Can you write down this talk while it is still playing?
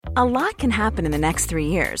A lot can happen in the next 3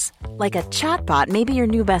 years. Like a chatbot may be your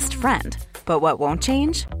new best friend. But what won't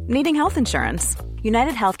change? Needing health insurance.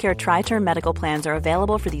 United Healthcare Tri-Term Medical Plans are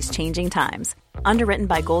available for these changing times. Underwritten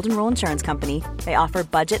by Golden Rule Insurance Company, they offer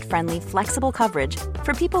budget-friendly, flexible coverage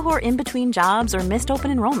for people who are in between jobs or missed open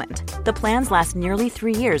enrollment. The plans last nearly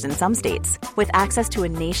 3 years in some states, with access to a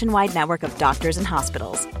nationwide network of doctors and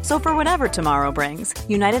hospitals. So for whatever tomorrow brings,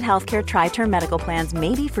 United Healthcare Tri-Term Medical Plans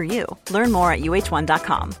may be for you. Learn more at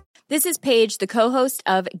uh1.com. This is Paige, the co-host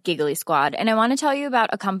of Giggly Squad, and I want to tell you about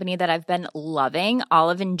a company that I've been loving,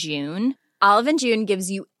 Olive & June. Olive & June gives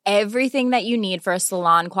you everything that you need for a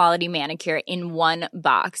salon-quality manicure in one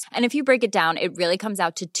box. And if you break it down, it really comes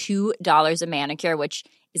out to $2 a manicure, which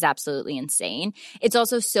is absolutely insane. It's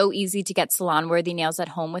also so easy to get salon-worthy nails at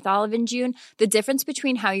home with Olive & June. The difference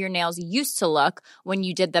between how your nails used to look when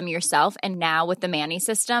you did them yourself and now with the Mani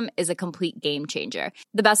system is a complete game changer.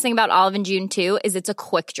 The best thing about Olive & June, too, is it's a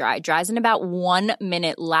quick dry. Dries in about 1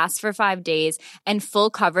 minute, lasts for 5 days, and full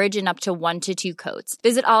coverage in up to 1 to 2 coats.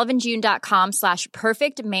 Visit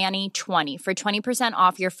oliveandjune.com/perfectmani20 for 20%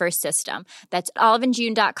 off your first system. That's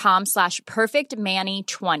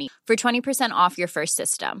oliveandjune.com/perfectmani20 for 20% off your first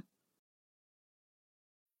system.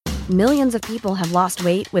 Millions of people have lost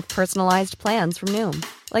weight with personalized plans from Noom.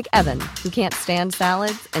 Like Evan, who can't stand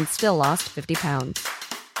salads and still lost 50 pounds.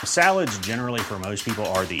 Salads generally for most people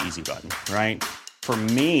are the easy button, right? For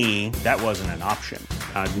me, that wasn't an option.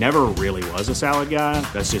 I never really was a salad guy.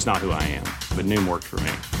 That's just not who I am. But Noom worked for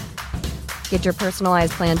me. Get your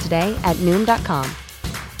personalized plan today at Noom.com.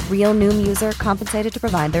 Real Noom user compensated to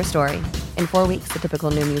provide their story. In 4 weeks, the typical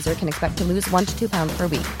Noom user can expect to lose 1 to 2 pounds per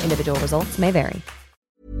week. Individual results may vary.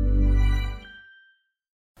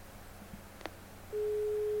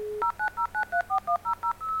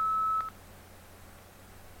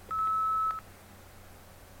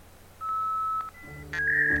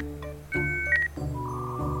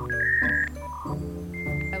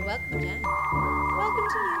 Welcome, Jen. Welcome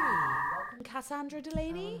to you. Welcome, Cassandra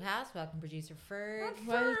Delaney. Welcome, producer Ferg.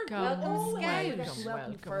 Welcome, Scout.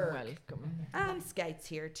 Welcome. And Scout's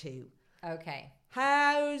here too. Okay.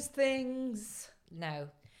 How's things? No,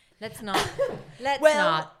 let's not. Let's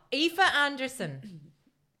not. Aoife Anderson.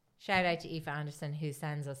 Shout out to Aoife Anderson, who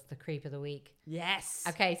sends us the creep of the week. Yes.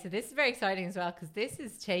 Okay, so this is very exciting as well, because this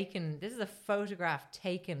is a photograph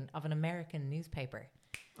taken of an American newspaper.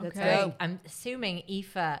 Okay. I'm assuming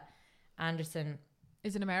Aoife Anderson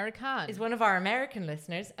is an American. Is one of our American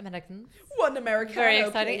listeners. Americans. One American. Very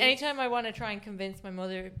exciting. Please. Anytime I want to try and convince my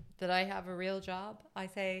mother that I have a real job, I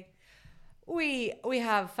say, we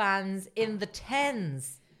have fans in the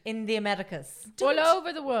tens in the Americas. All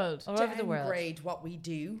over the world. All over the world. Downgrade what we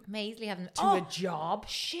do. May easily have to a job.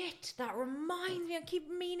 Shit, that reminds me. I keep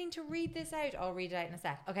meaning to read this out. I'll read it out in a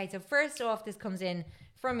sec. Okay, so first off, this comes in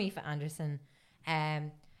from Aoife Anderson.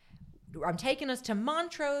 I'm taking us to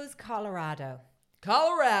Montrose, Colorado.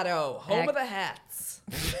 Colorado, home of the hats.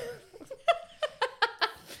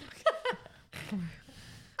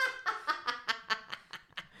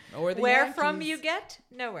 Where Yankees. From you get?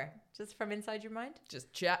 Nowhere. Just from inside your mind? Just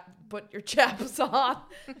put your chaps on.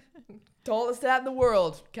 Tallest hat in the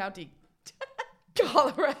world. County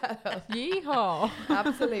Colorado. Yeehaw.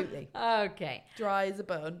 Absolutely. Okay. Dry as a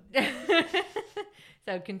bone.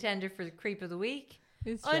 So contender for the creep of the week.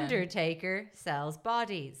 Who's Undertaker sells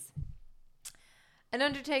bodies. An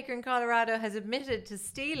undertaker in Colorado has admitted to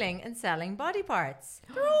stealing and selling body parts.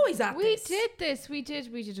 They're always at We this. did this. We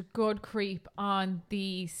did a good creep on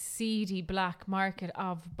the seedy black market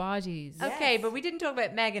of bodies. Yes. Okay, but we didn't talk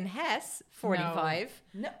about Megan Hess, 45,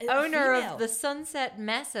 No, owner female. of the Sunset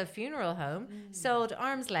Mesa Funeral Home, sold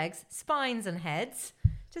arms, legs, spines and heads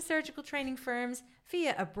to surgical training firms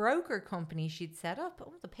via a broker company she'd set up.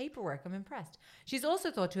 Oh, the paperwork, I'm impressed. She's also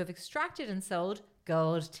thought to have extracted and sold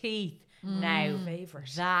gold teeth. Now,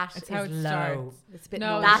 that It's is how it low. starts. It's a bit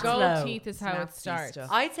No, That's gold low. teeth is how it Nasty starts.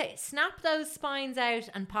 stuff. I'd say snap those spines out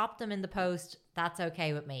and pop them in the post. That's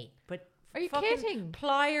okay with me. But Are you fucking kidding?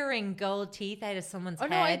 Pliering gold teeth out of someone's Oh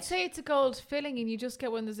head. no, I'd say it's a gold filling and you just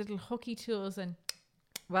get one of those little hooky tools and...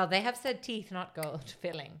 Well, they have said teeth, not gold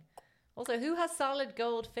filling. Also, who has solid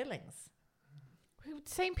gold fillings?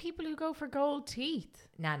 Same people who go for gold teeth.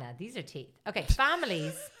 Nah, these are teeth. Okay,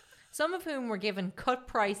 families, some of whom were given cut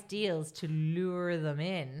price deals to lure them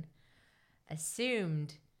in,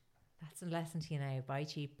 assumed, that's a lesson to you now, buy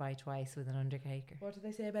cheap, buy twice with an undertaker. What did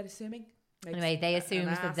they say about assuming? Anyway, they assumed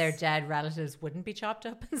that their dead relatives wouldn't be chopped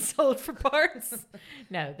up and sold for parts.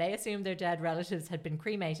 No, they assumed their dead relatives had been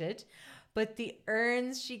cremated, but the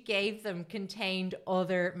urns she gave them contained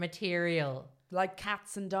other material. Like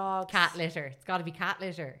cats and dogs. Cat litter. It's got to be cat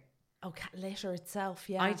litter. Oh, cat litter itself,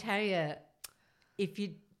 yeah. I tell you,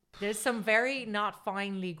 there's some very not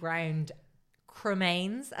finely ground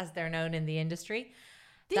cremains, as they're known in the industry,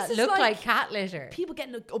 that is look like cat litter. People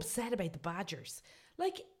getting upset about the badgers.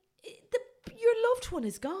 Like, your loved one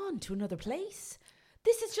is gone to another place.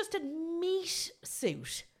 This is just a meat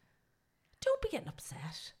suit. Don't be getting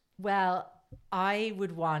upset. Well, I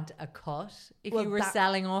would want a cut if you were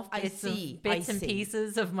selling off bits and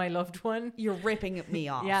pieces of my loved one. You're ripping me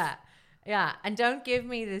off. Yeah. And don't give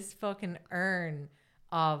me this fucking urn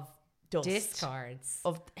of Dust. discards.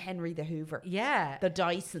 Of Henry the Hoover. Yeah. The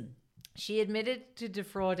Dyson. She admitted to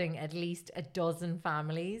defrauding at least a dozen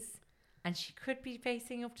families, and she could be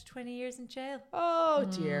facing up to 20 years in jail. Oh,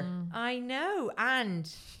 dear. I know.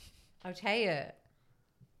 And I'll tell you,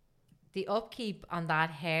 the upkeep on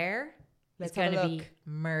that hair is going to be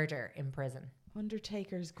murder in prison.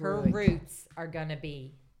 Undertaker's Her growing. roots are going to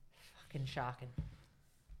be fucking shocking.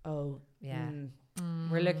 Oh. Yeah.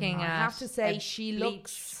 We're looking at... I have to say, she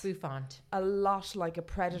looks bouffant. a lot like a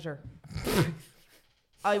predator.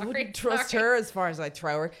 I wouldn't trust her as far as I'd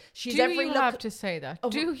throw her. She's Do every you look. have to say that?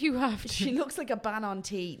 Do you have to? She looks like a ban on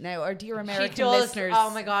tea. Now, our dear American She does. listeners.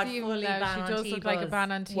 Oh my God, You fully know, ban she on does tea look like a buzz.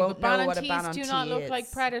 ban on tea, Won't but ban know on what a teas ban on do tea not look is.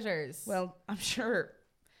 like predators. Well, I'm sure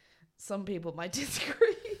some people might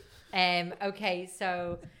disagree. Okay,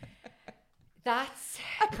 so that's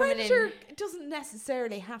A coming predator in. doesn't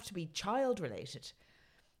necessarily have to be child related.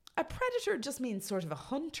 A predator just means sort of a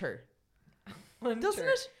hunter, doesn't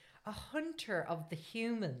it? A hunter of the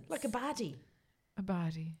humans. Like a baddie. A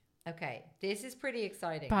baddie. Okay, this is pretty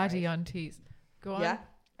exciting. Baddie right? on teas. Go on. Yeah.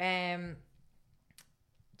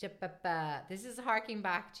 This is harking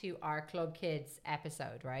back to our Club Kids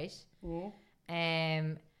episode, right? Oh.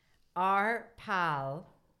 Our pal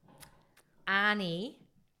Annie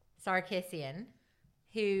Sarkisian,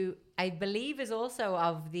 who I believe is also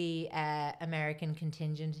of the American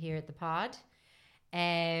contingent here at the pod,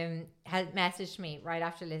 had messaged me right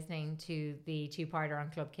after listening to the two-parter on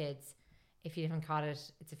Club Kids. If you haven't caught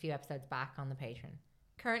it, it's a few episodes back on the Patreon.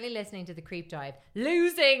 Currently listening to the Creep Dive,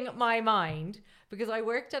 losing my mind because I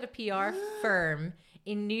worked at a PR firm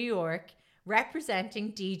in New York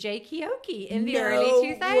representing DJ Keoki in the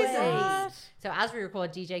early 2000s. So as we recall,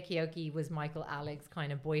 DJ Keoki was Michael Alig's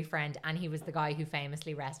kind of boyfriend, and he was the guy who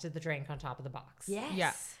famously rested the drink on top of the box. Yes.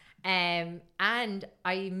 Yeah. And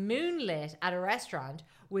I moonlit at a restaurant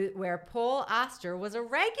where Paul Astor was a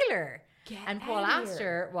regular. And Paul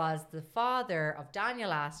Astor was the father of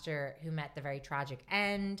Daniel Astor, who met the very tragic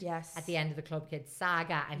end at the end of the Club Kids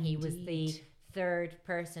saga. And he was the third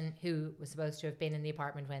person who was supposed to have been in the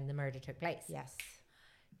apartment when the murder took place. Yes.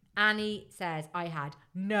 Annie says, I had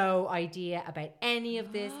no idea about any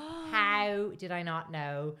of this. How did I not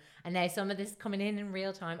know? And now some of this coming in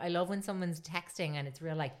real time. I love when someone's texting and it's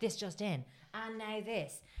real, like, this just in. And now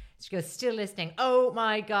this. She goes, still listening. Oh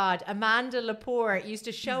my God. Amanda Lepore used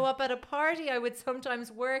to show up at a party I would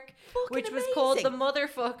sometimes work, which was called the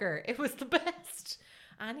Motherfucker. It was the best.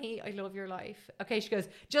 Annie, I love your life. Okay, she goes,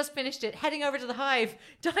 just finished it, heading over to the Hive,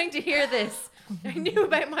 dying to hear this. I knew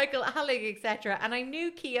about Michael Alig, etc. And I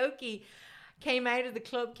knew Keoki came out of the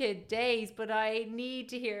Club Kid days, but I need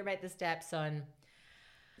to hear about the stepson.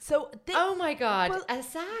 So, oh my God, a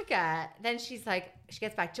saga. Then she's like, she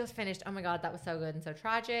gets back, just finished. Oh my God, that was so good and so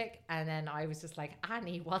tragic. And then I was just like,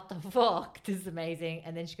 Annie, what the fuck? This is amazing.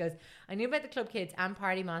 And then she goes, I knew about the Club Kids and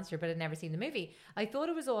Party Monster, but I'd never seen the movie. I thought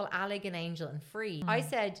it was all Alig and Angel and Free. I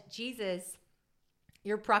said, Jesus,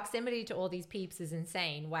 your proximity to all these peeps is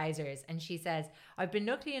insane. Wowzers. And she says, I've been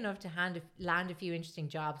lucky enough to land a few interesting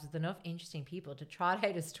jobs with enough interesting people to trot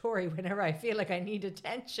out a story whenever I feel like I need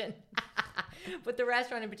attention. But the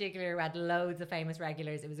restaurant in particular had loads of famous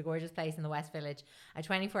regulars. It was a gorgeous place in the West Village, a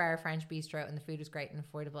 24-hour French bistro, and the food was great and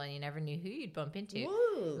affordable, and you never knew who you'd bump into.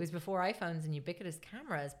 Woo. It was before iPhones and ubiquitous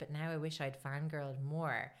cameras, but now I wish I'd fangirled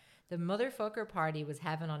more. The motherfucker party was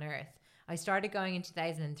heaven on earth. I started going in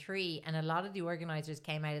 2003, and a lot of the organisers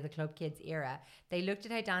came out of the Club Kids era. They looked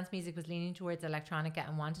at how dance music was leaning towards electronica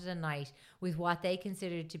and wanted a night with what they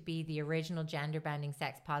considered to be the original gender-bending,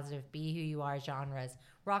 sex-positive, be who you are genres.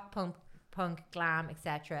 Rock, punk, glam,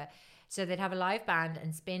 etc. So they'd have a live band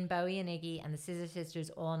and spin Bowie and Iggy and the Scissor Sisters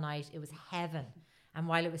all night. It was heaven. And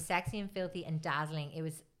while it was sexy and filthy and dazzling, it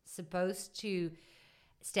was supposed to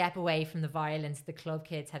step away from the violence the Club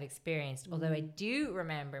Kids had experienced. Although I do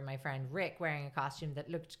remember my friend Rick wearing a costume that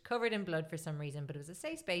looked covered in blood for some reason, but it was a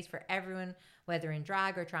safe space for everyone, whether in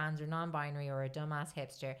drag or trans or non-binary or a dumbass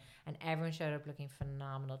hipster, and everyone showed up looking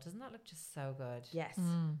phenomenal. Doesn't that look just so good? Yes.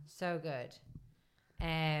 So good.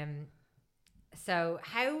 So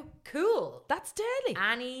how cool. That's deadly.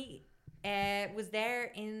 Annie was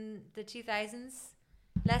there in the 2000s,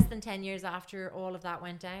 less than 10 years after all of that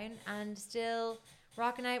went down, and still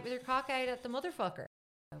rocking out with her cock out at the motherfucker.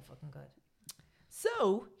 So fucking good.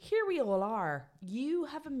 So here we all are. You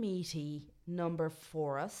have a meaty number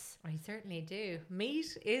for us. I certainly do.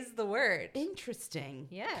 Meat is the word. Interesting.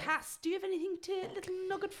 Yeah. Cass, do you have anything little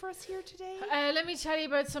nugget for us here today? Let me tell you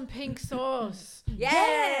about some pink sauce.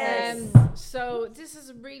 Yes. So this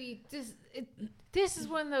is really this is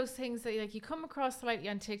one of those things that like you come across slightly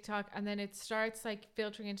on TikTok, and then it starts like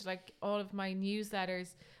filtering into like all of my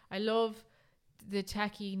newsletters. I love the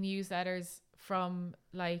techie newsletters from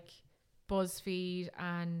like BuzzFeed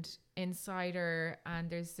and Insider, and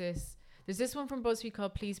there's this one from BuzzFeed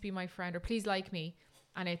called Please Be My Friend, or Please Like Me,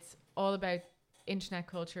 and it's all about internet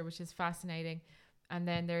culture, which is fascinating. And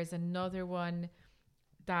then there's another one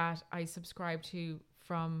that I subscribe to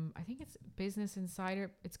from, I think it's Business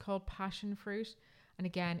Insider. It's called Passion Fruit, and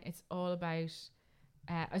again, it's all about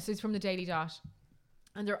so it's from the Daily Dot,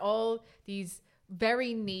 and they're all these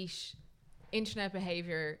very niche internet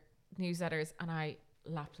behavior newsletters, and I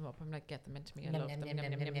lap them up. I'm like, get them into me. I love them.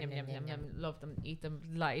 Love them. Eat them.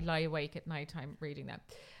 Lie awake at nighttime reading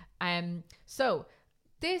them. So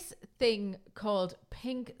this thing called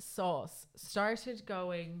pink sauce started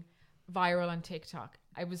going viral on TikTok.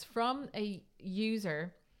 I was from a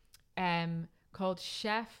user called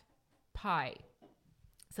Chef Pie.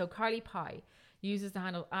 So Carly Pie uses the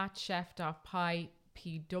handle at chef.pie,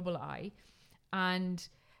 P-I-I, and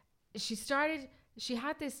she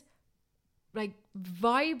had this like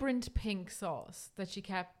vibrant pink sauce that she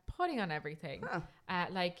kept putting on everything,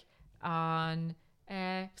 like on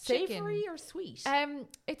Savory chicken. or sweet?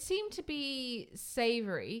 It seemed to be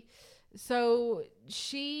savory. So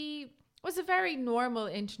she was a very normal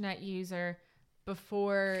internet user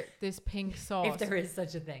before this pink sauce, If there is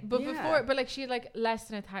such a thing. but but like she had like less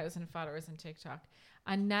than 1,000 followers on TikTok,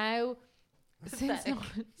 and now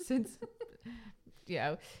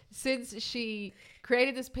since she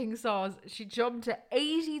created this pink sauce, she jumped to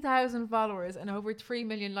 80,000 followers and over 3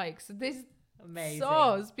 million likes. So this Amazing.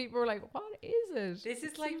 sauce, people were like, what is it? This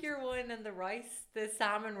is like your one and the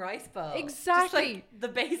salmon rice bowl. Exactly. Just like the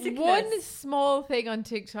basic. One small thing on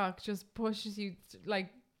TikTok just pushes you like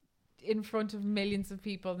in front of millions of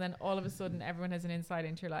people, and then all of a sudden everyone has an insight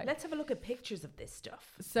into your life. Let's have a look at pictures of this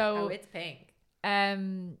stuff. So it's pink. yeah,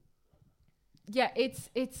 it's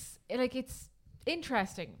like, it's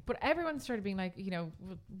interesting, but everyone started being like, you know,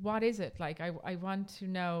 what is it like? I want to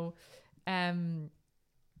know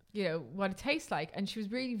you know, what it tastes like. And she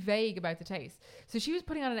was really vague about the taste, so she was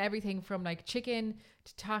putting on everything from like chicken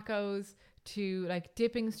to tacos to like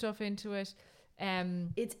dipping stuff into it.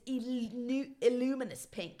 It's illuminous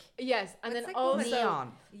pink. Yes, and It's then like also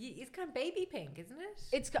neon. It's kind of baby pink, isn't it?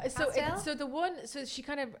 It's got,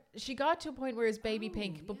 she got to a point where it's baby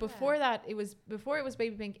pink, but yeah. before it was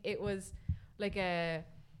baby pink, it was like a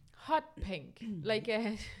hot pink, like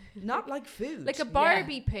a Not like food. like a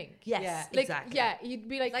Barbie pink. Yes, Yeah. Like, exactly. yeah, you'd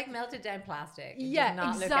be like, Like melted down plastic. It yeah, does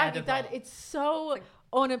not look exactly. That edible. it's so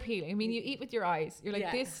unappealing. I mean, you eat with your eyes. You're like,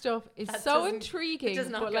 Yeah. this stuff is That so doesn't- intriguing. It does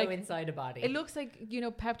not but go like, inside a body. it looks like, you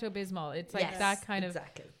know, Pepto-Bismol. It's like Yes, that kind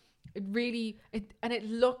exactly. of. It really, and it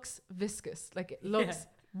looks viscous. Like it looks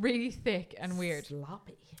really thick and weird.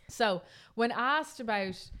 Sloppy. So when asked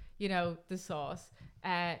about, you know, the sauce,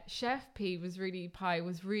 Chef P was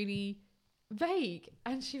really vague,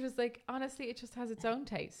 and she was like, honestly, it just has its own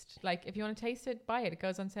taste. Like, if you want to taste it, buy it. It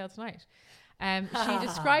goes on sale tonight. She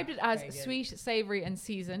described it as Very good. sweet, savory, and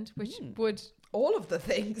seasoned, which would All of the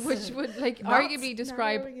things. like Not arguably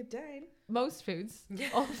describe narrowing it down. most foods.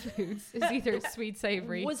 All foods is either sweet,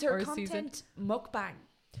 savory, Was her or content seasoned. mukbang?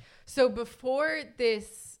 So before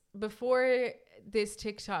this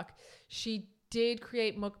TikTok, she did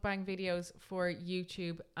create mukbang videos for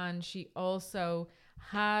YouTube, and she also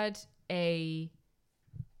had a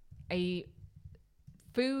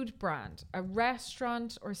food brand, a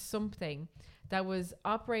restaurant or something that was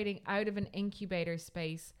operating out of an incubator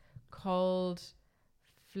space called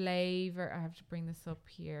Flavor. I have to bring this up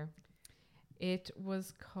here. It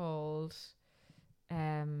was called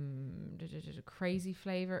Crazy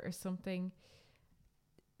Flavor or something.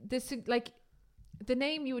 This, like, the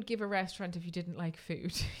name you would give a restaurant if you didn't like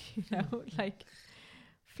food, you know, like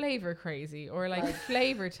Flavor Crazy or like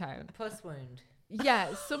Flavor Town. Puss wound.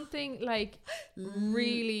 Yeah, something like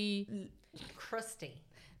really Crusty.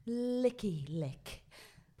 Licky lick.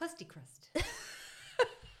 Pusty crust.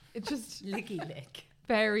 it's just Licky lick.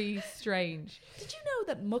 very strange. Did you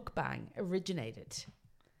know that mukbang originated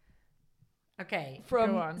Okay. Go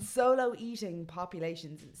from on. solo eating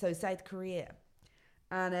populations? So South Korea,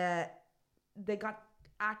 and they got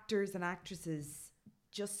actors and actresses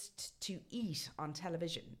just to eat on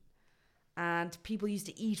television, and people used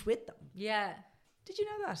to eat with them. Yeah. Did you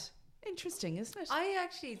know that? Interesting, isn't it? I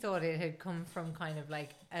actually thought it had come from kind of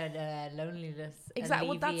like a loneliness Well, that's it.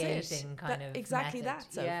 alleviating kind of exactly method.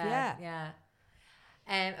 that. So yeah.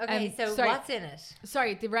 Okay, so sorry. what's in it?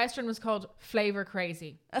 Sorry, the restaurant was called Flavor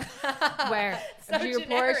Crazy, where So she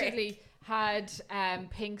generic. reportedly had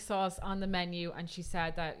pink sauce on the menu, and she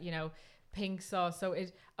said that, you know, pink sauce. So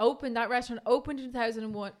that restaurant opened in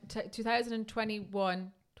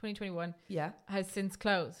 2021, Yeah. has since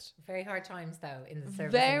closed. Very hard times though in the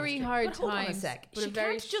service Very industry. hard But hold on a times. sec. but She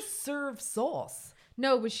can't just serve sauce.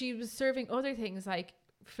 No, but she was serving other things like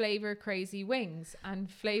Flavor Crazy wings and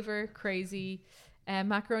Flavor Crazy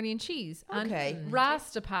macaroni and cheese Okay. and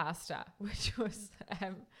Rasta pasta, which was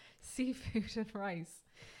seafood and rice.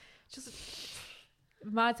 Just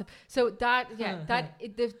mad stuff. So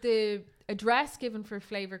the address given for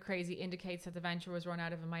Flavor Crazy indicates that the venture was run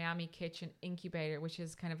out of a Miami kitchen incubator, which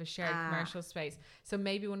is kind of a shared commercial space. So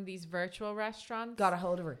maybe one of these virtual restaurants. Got a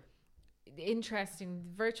hold of her. Interesting.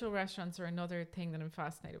 Virtual restaurants are another thing that I'm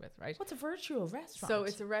fascinated with, right? What's a virtual restaurant? So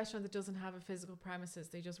it's a restaurant that doesn't have a physical premises.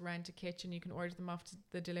 They just rent a kitchen. You can order them off to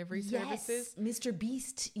the delivery services. Mr.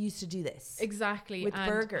 Beast used to do this. Exactly. With and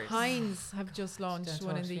burgers. Heinz have just launched Don't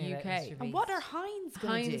one talk in to the me about UK. Mr. And what are Heinz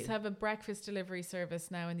going to Heinz do? have a breakfast delivery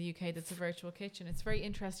service now in the UK that's a virtual kitchen. It's a very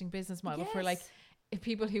interesting business model for Yes. like if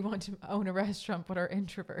people who want to own a restaurant but are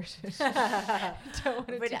introverted, don't want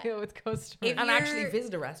to But, deal with customers. if and you're- actually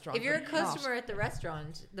visit a restaurant. If you're a but not. customer at the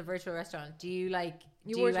restaurant, the virtual restaurant, do you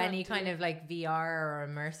You do order any on kind of like VR or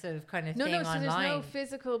immersive kind of No, thing so online? there's no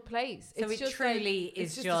physical place. So it's it just truly like,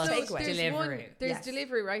 is it's just a takeaway. delivery. There's Yes.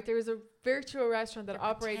 delivery, right? There is a virtual restaurant that They're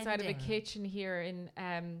operates out of a pretending. kitchen here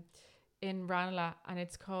in Ranelagh, and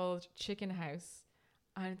it's called Chicken House,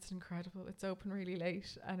 and it's incredible. It's open really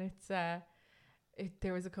late, and it's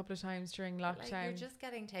there was a couple of times during Like lockdown. you're just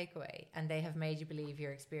getting takeaway, and they have made you believe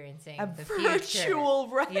you're experiencing a the virtual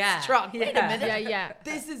future. restaurant. Wait a minute. yeah.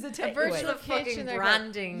 This is a A takeaway. virtual It's a fucking kitchen. they're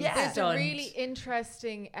branding. Yeah. There's a stunt. really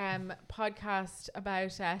interesting podcast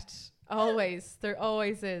about it. There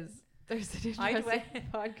always is. There's an I'd interesting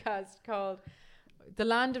podcast called The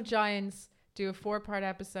Land of Giants. Do a 4-part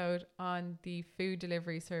episode on the food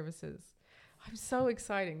delivery services. I'm so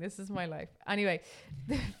exciting. This is my life. Anyway,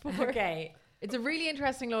 Okay. it's a really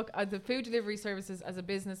interesting look at the food delivery services as a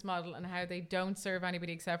business model and how they don't serve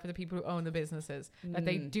anybody except for the people who own the businesses. That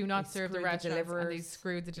they do not They serve the screw the restaurants and they deliverers.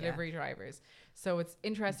 screw the delivery drivers. So it's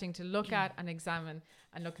interesting to look at and examine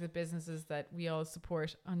and look at the businesses that we all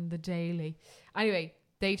support on the daily. Anyway,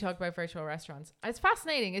 they talk about virtual restaurants. It's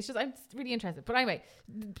fascinating. It's just, I'm really interested. But anyway,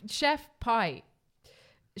 Chef Pie,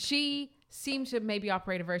 she seemed to maybe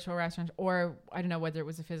operate a virtual restaurant, or I don't know whether it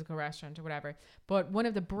was a physical restaurant or whatever. But one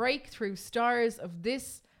of the breakthrough stars of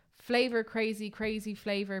this Flavor Crazy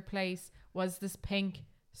flavor place was this pink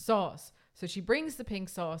sauce. So she brings the pink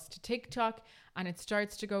sauce to TikTok and it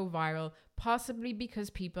starts to go viral, possibly because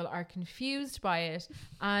people are confused by it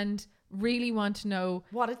and really want to know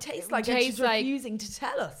What it tastes like, It and tastes she's like- refusing to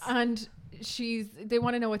tell us. and they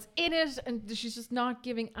want to know what's in it, and she's just not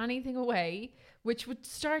giving anything away, which would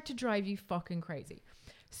start to drive you fucking crazy.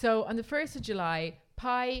 So on the 1st of July,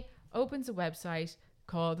 Pi opens a website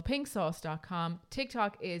called thepinksauce.com.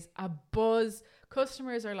 TikTok is a buzz.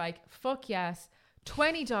 Customers are like, fuck yes,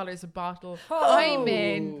 $20 a bottle. I'm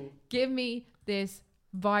in. Give me this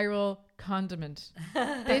viral condiment.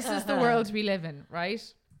 This is the world we live in, right?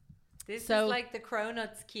 This So- is like the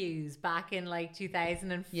Cronuts queues back in like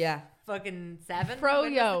 2000 and Yeah. fucking 7.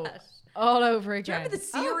 Froyo all over again. Remember the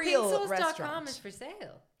cereal pinkSauce.com restaurant? is for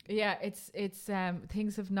sale. Yeah, it's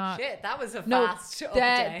things have not. Shit, that was a No, fast the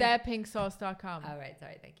update. pinksauce.com. Oh, right,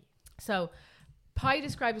 sorry, thank you. So, Pi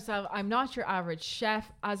describes herself, I'm not your average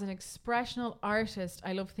chef. As an expressional artist,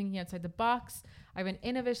 I love thinking outside the box. I have an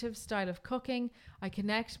innovative style of cooking. I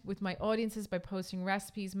connect with my audiences by posting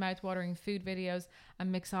recipes, mouth-watering food videos,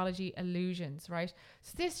 and mixology illusions, right?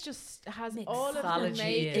 So this just has all of the Mixology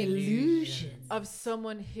makings illusions. of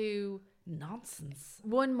someone who Nonsense.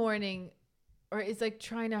 one morning or is like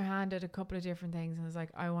trying her hand at a couple of different things and is like,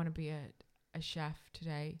 I want to be a chef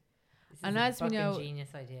today. This And is a as we fucking know- genius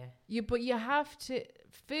idea. But you have to,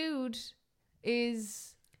 food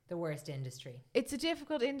is, The worst industry. it's a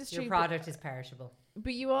difficult industry. Your product is perishable.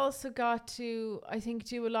 But you also got to, I think,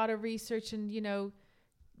 do a lot of research and,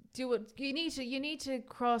 do what you need to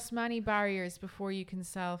cross many barriers before you can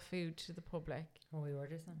sell food to the public. Will we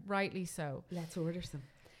order some? Rightly so. Let's order some.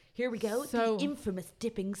 Here we go. So- the infamous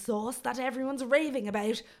dipping sauce that everyone's raving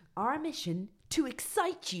about. Our mission, to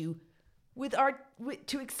excite you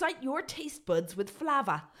to excite your taste buds with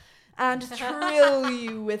flava and thrill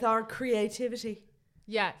you with our creativity.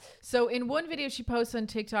 Yeah. So in one video she posted on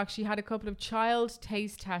TikTok, she had a couple of child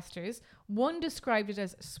taste testers. One described it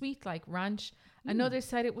as sweet like ranch. Another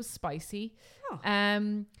said it was spicy.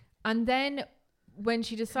 And then when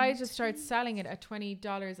she decided to start selling it at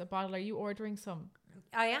 $20 a bottle, are you ordering some?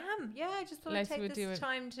 I am. Yeah, I just thought I'd Leslie take this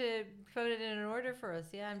time to put it in an order for us.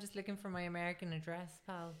 Yeah, I'm just looking for my American address,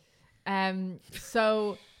 pal.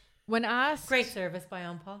 So when asked... Great service by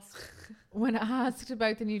On Post. When asked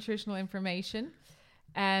about the nutritional information,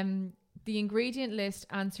 the ingredient list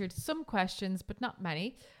answered some questions, but not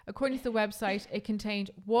many. According to the website, it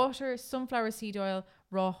contained water, sunflower seed oil,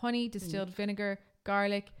 raw honey, distilled vinegar,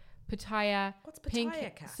 garlic, pitaya. What's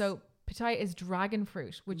pitaya, Cass? So pitaya is dragon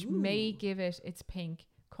fruit, which may give it its pink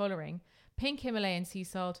colouring. Pink Himalayan sea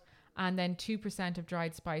salt, and then 2% of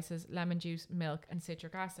dried spices, lemon juice, milk, and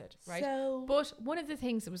citric acid. Right. But one of the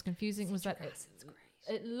things that was confusing was that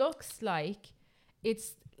it looks like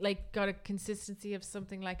it's like got a consistency of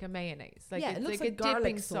something like a mayonnaise. Like it looks like a garlic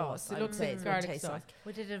dipping sauce. It looks like garlic sauce.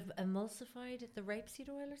 Would it have emulsified the rapeseed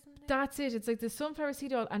oil or something? That's it. It's like the sunflower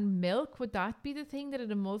seed oil and milk. Would that be the thing that it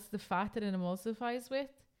the fat that it emulsifies with?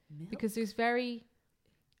 Milk? Because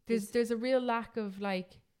there's a real lack of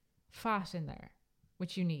like fat in there,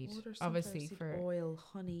 which you need obviously for oil,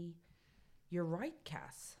 honey. You're right,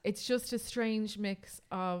 Cass. It's just a strange mix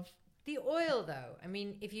of the oil, though. I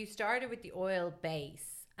mean, if you started with the oil base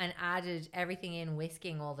and added everything in,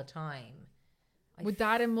 whisking all the time, would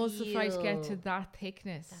that emulsify to get to that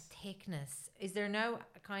thickness? That thickness. Is there no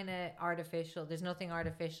kind of artificial? There's nothing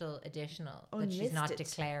artificial additional Unlisted. That she's not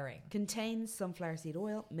declaring. Contains sunflower seed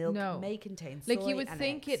oil. Milk may contain soy. Like you would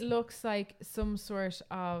think eggs. it looks like some sort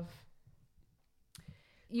of.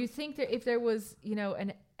 You think that if there was,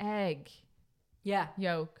 an egg,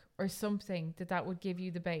 yolk or something that would give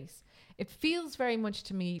you the base. It feels very much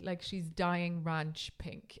to me like she's dyeing ranch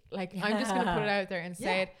pink. Like I'm just going to put it out there and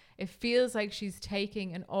say it. It feels like she's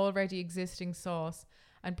taking an already existing sauce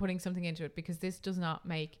and putting something into it, because this does not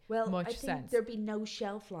make much sense. I think there'd be no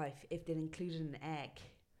shelf life if they included an egg.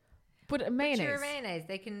 But a mayonnaise. But mayonnaise,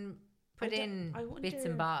 they can put in bits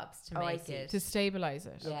and bobs to make it. To stabilize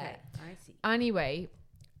it. Yeah. Okay, I see. Anyway,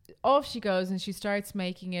 off she goes and she starts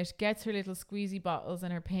making it, gets her little squeezy bottles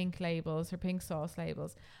and her pink labels, her pink sauce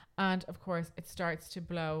labels. And of course it starts to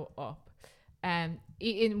blow up.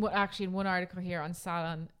 In one article here on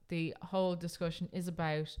Salon, the whole discussion is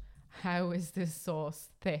about how is this sauce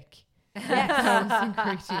thick? Those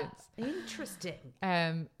ingredients. Interesting.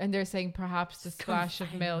 And they're saying perhaps the splash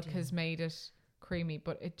of milk has made it creamy,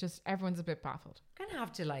 but everyone's a bit baffled. We're gonna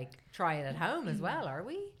have to try it at home as well, are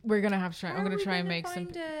we? We're gonna have to try. I'm gonna try and make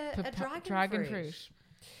some dragon fruit.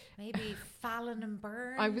 Maybe Fallon and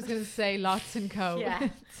Burn. I was gonna say Lots and Co. Yeah,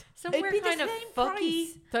 somewhere kind of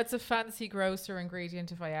fucky. That's a fancy grocer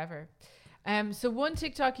ingredient if I ever. So one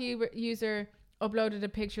TikTok user uploaded a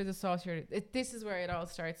picture of the sauce here. This is where it all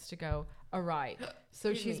starts to go awry.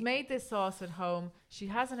 So she's made this sauce at home. She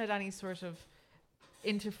hasn't had any sort of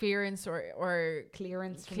interference or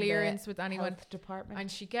clearance with anyone. Health department.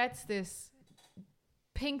 And she gets this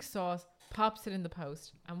pink sauce, pops it in the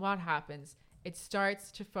post, and what happens? It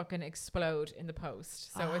starts to fucking explode in the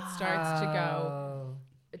post. So it starts to go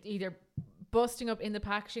either busting up in the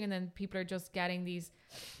packaging, and then people are just getting these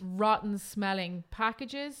rotten smelling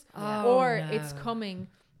packages, or it's coming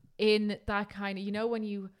in that kind of, when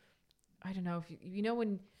you, I don't know if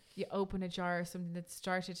when you open a jar or something that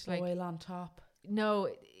started to oil on top. No,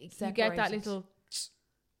 you get that little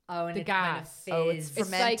and the gas. Kind of it's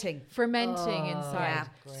fermenting. Like fermenting inside.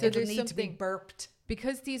 Yeah. So there's something to be burped.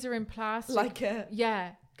 Because these are in plastic. Like a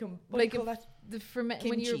the ferment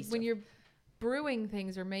when you're brewing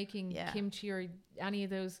things or making kimchi or any of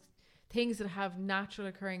those things that have natural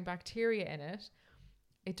occurring bacteria in it,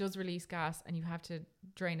 it does release gas and you have to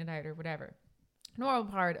drain it out or whatever. Normal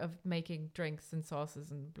part of making drinks and sauces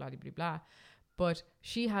and blah, blah, blah, blah. But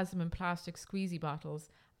she has them in plastic squeezy bottles,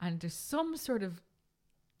 and there's some sort of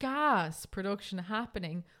gas production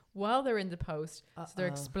happening while they're in the post. So they're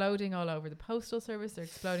exploding all over the postal service. They're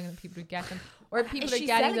exploding on people who get them, or people are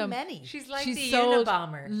getting them. Many? She's like she's the sold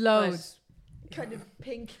Unabomber. Loads. Kind of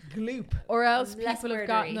pink gloop. Or else Less people have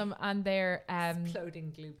gotten them and they're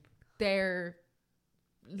exploding gloop. They're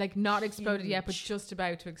like not exploded yet, but just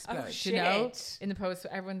about to explode. In the post. So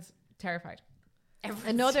everyone's terrified.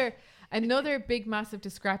 Another big massive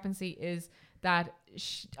discrepancy is that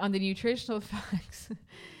on the nutritional facts,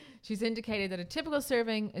 she's indicated that a typical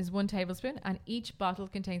serving is 1 tablespoon and each bottle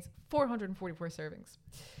contains 444 servings.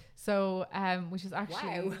 So, which is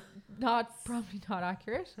actually probably not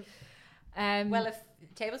accurate. Well, if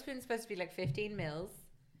tablespoon's supposed to be like 15 mils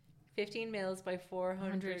by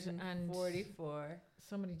 444.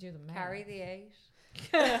 Somebody do the math. Carry the 8.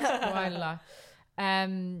 Quite a lot.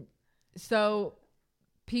 So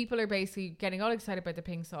people are basically getting all excited about the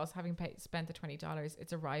pink sauce, having spent the $20.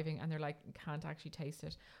 It's arriving and they're like, can't actually taste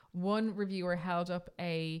it. One reviewer held up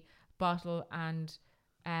a bottle and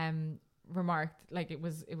remarked like it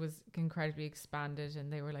was incredibly expanded,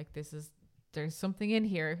 and they were like, there's something in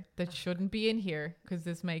here that shouldn't be in here, because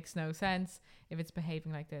this makes no sense if it's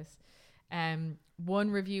behaving like this.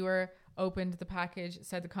 One reviewer opened the package,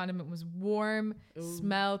 said the condiment was warm,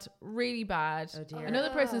 smelled really bad. Oh dear. Another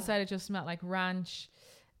person said it just smelled like ranch.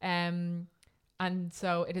 And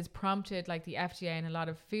so it has prompted like the FDA and a lot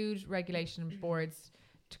of food regulation boards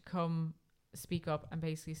to come speak up and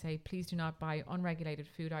basically say, please do not buy unregulated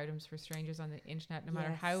food items for strangers on the internet, no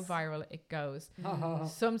matter how viral it goes.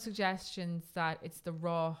 Some suggestions that it's the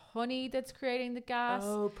raw honey that's creating the gas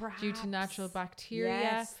due to natural bacteria.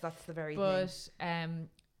 Yes, that's the very thing. But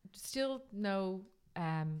still no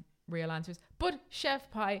real answers. But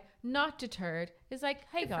Chef Pie, not deterred, is like,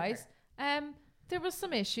 hey guys, there was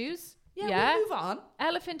some issues. Yeah, we'll move on.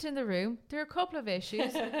 Elephant in the room. There are a couple of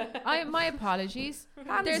issues. My apologies.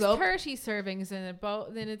 Hands There's up. 30 servings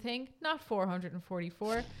in a thing, not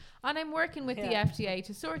 444. And I'm working with the FDA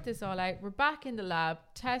to sort this all out. We're back in the lab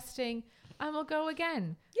testing, and we'll go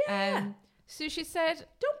again. Yeah. So she said,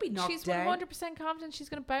 don't be knocked she's down. 100% confident she's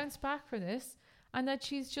going to bounce back for this, and that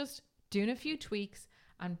she's just doing a few tweaks,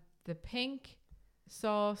 and the pink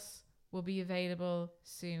sauce will be available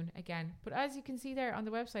soon again. But as you can see there on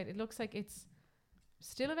the website, it looks like it's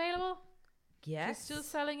still available. Yes. She's still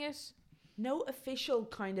selling it. No official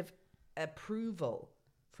kind of approval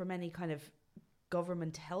from any kind of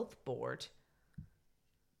government health board.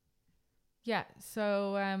 Yeah,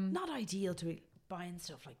 so Not ideal to be buying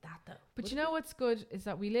stuff like that though. but you know what's good is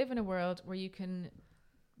that we live in a world where you can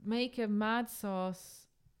make a mad sauce.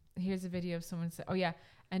 Here's a video of someone say,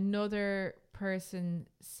 another person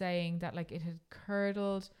saying that like it had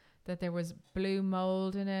curdled, that there was blue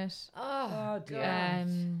mold in it. Oh dear.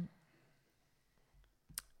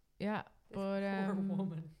 Yeah, but Poor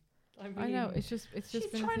woman. I know it's just She's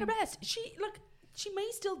been a trying her thing. best. She may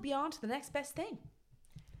still be on to the next best thing.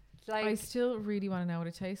 Like, I still really want to know what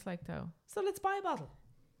it tastes like though. So let's buy a bottle.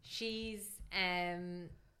 she's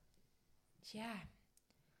She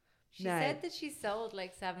No. said that she sold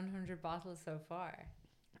like 700 bottles so far.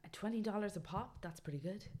 At $20 a pop, that's pretty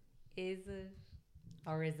good. Is it?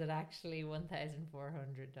 Or is it actually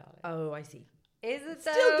 $1,400? Oh, I see. Is it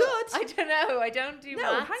Still though? good. I don't know. I don't do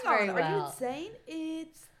No, maths hang very on. well. Are you insane?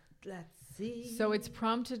 Let's see. So it's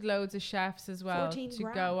prompted loads of chefs as well 14 to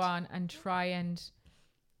grand. go on and try and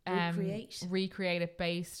Recreate. it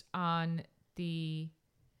based on the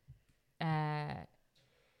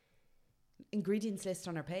Ingredients list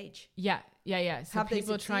on our page. yeah. So Have they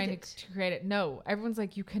people trying succeeded? to create it. No, everyone's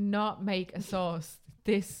like, you cannot make a sauce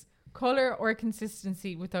this color or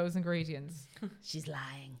consistency with those ingredients. She's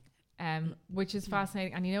lying. Which is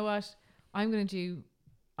fascinating. And you know what? I'm gonna do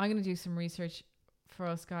some research for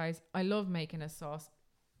us guys. I love making a sauce.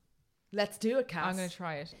 Let's do it, Cass. I'm gonna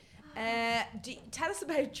try it. Tell us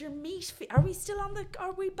about your meat. Are we still on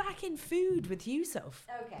are we back in food with you, Soph?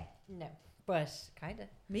 Okay. No. But kind of.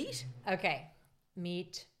 Meat? Okay.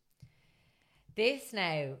 Meat. This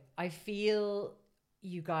now, I feel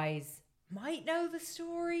you guys might know the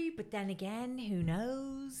story, but then again, who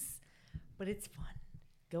knows? But it's fun.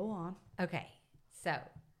 Go on. Okay. So,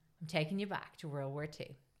 I'm taking you back to World War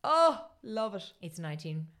II. Oh, love it. It's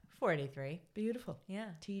 1943. Beautiful. Yeah.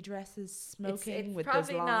 Tea dresses, smoking It's with those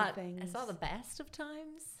probably long not, things. it's not the best of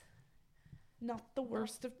times. Not the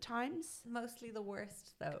worst of times. Mostly the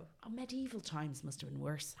worst, though. Oh, medieval times must have been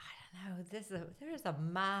worse. I don't know. There's a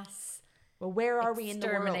mass Well, where are we in the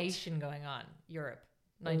world? extermination going on. Europe,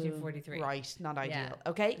 1943. Right, not ideal. Yeah.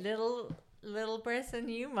 Okay. Little person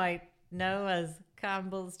you might know as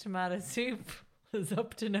Campbell's tomato soup was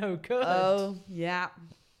up to no good. Oh, yeah.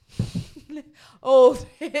 Old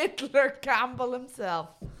Hitler Campbell himself.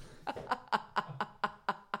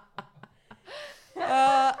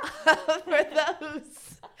 For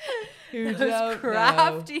those who Those don't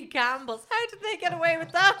crafty Campbells. How did they get away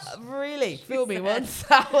with that? really, fool me once.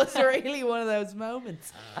 That was really one of those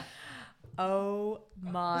moments. Oh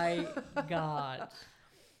my God.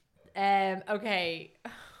 Okay.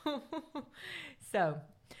 So,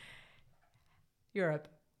 Europe,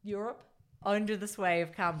 under the sway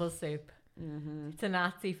of Campbell's soup. Mm-hmm. It's a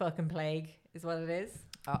Nazi fucking plague, is what it is.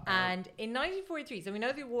 Uh-oh. And in 1943, so we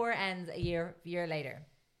know the war ends a year later,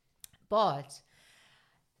 but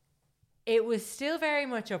it was still very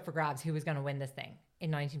much up for grabs who was going to win this thing in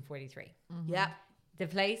 1943. Yeah. The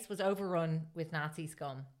place was overrun with Nazi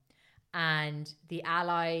scum, and the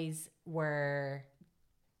Allies were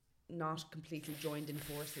Not completely joined in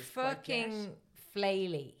forces. quite yet. fucking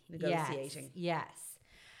flaily. Negotiating. Yes.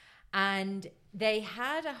 And they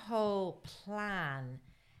had a whole plan.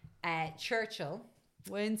 Churchill,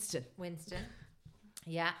 Winston.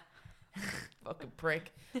 yeah. Fucking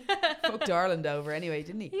prick. Fucked Ireland over anyway,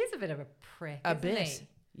 didn't he? He's a bit of a prick, A isn't bit. he?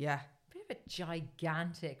 Yeah. Bit of a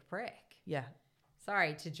gigantic prick. Yeah.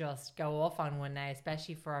 Sorry to just go off on one now,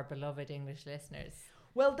 especially for our beloved English listeners.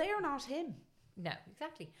 Well, they're not him. No,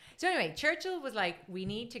 exactly. So anyway, Churchill was like, we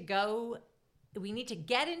need to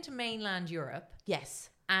get into mainland Europe Yes.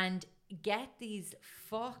 and get these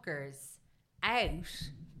fuckers out.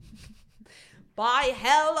 By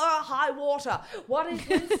hell or high water. What is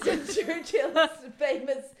Winston Churchill's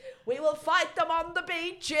famous? We will fight them on the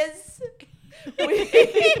beaches.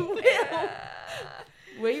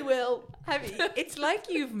 We will. It's like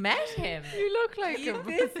you've met him. You look like him.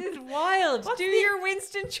 This is wild. Do your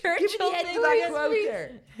Winston Churchill Give me the end thing. of that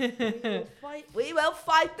quote there. We will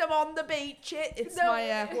fight them on the beach. It's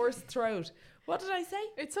my hoarse throat. What did I say?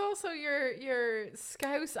 It's also your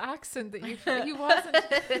Scouse accent that he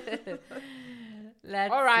wasn't.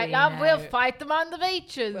 Let's All right, see love, now. we'll fight them on the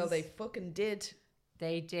beaches. Well, they fucking did.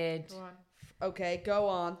 They did. Go on. Okay, go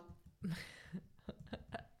on.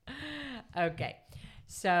 Okay.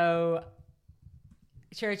 So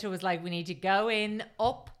Churchill was like, we need to go in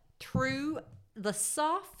up through the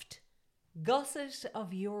soft gusset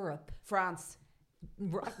of Europe. France.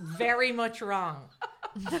 Very much wrong.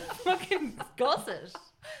 The fucking gusset.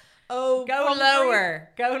 Oh, Go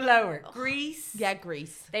lower. Greece. Yeah,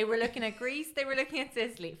 Greece. They were looking at Greece. They were looking at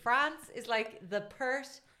Sicily. France is like the pert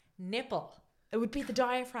nipple. It would be the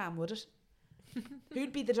diaphragm, would it?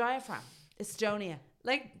 Who'd be the diaphragm? Estonia.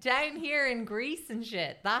 Like down here in Greece and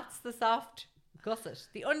shit. That's the soft gusset.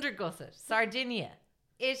 The under gusset. Sardinia.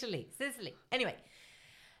 Italy. Sicily. Anyway.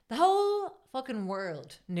 The whole fucking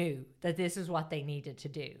world knew that this is what they needed to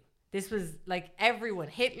do. This was like everyone.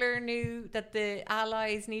 Hitler knew that the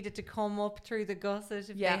Allies needed to come up through the gusset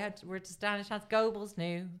if they were to stand a chance. Goebbels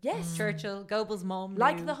knew. Yes. Churchill. Goebbels' mum knew.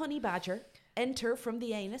 Like the honey badger. Enter from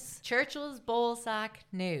the anus. Churchill's ballsack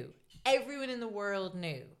knew. Everyone in the world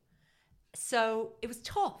knew. So it was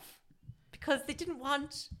tough because they didn't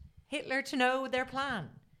want Hitler to know their plan,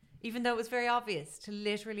 even though it was very obvious to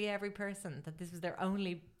literally every person that this was their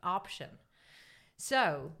only option.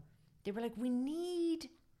 So they were like, we need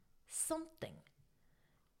something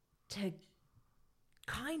to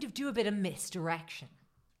kind of do a bit of misdirection.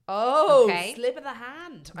 Oh, Okay. slip of the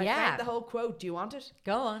hand. I Yeah. found the whole quote. Do you want it?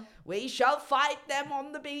 Go on. We shall fight them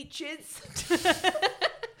on the beaches.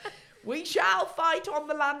 We shall fight on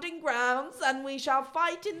the landing grounds, and we shall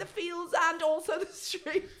fight in the fields and also the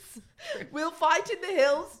streets. We'll fight in the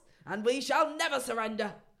hills, and we shall never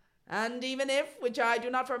surrender. And even if, which I do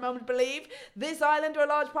not for a moment believe, this island or a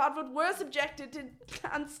large part of it were subjected to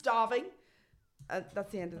and starving.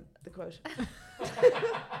 That's the end of the quote.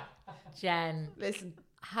 Jen, Listen,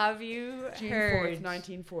 have you June heard 4th,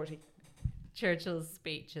 1940. Churchill's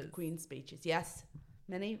speeches? Queen's speeches, yes.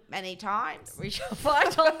 Many, many times. We shall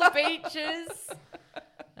fight on the beaches.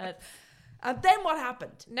 And then what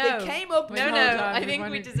happened? No. They came up Wait, to hold No, on, I we think we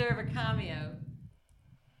wanted- deserve a cameo.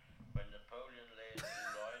 When Napoleon lay in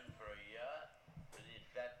Boulogne for a year with his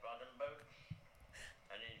flat-bottom boats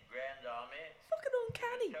and his grand army, fucking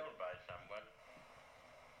uncanny. told by someone,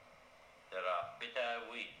 there are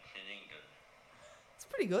bitter weeds in England. It's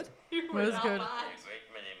pretty good. Was good. A great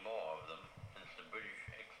many more of them since the British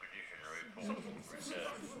expeditionary force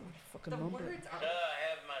returned. Fucking mumble. Sir, I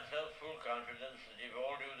have myself full confidence that if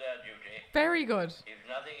all do their duty, Very good. if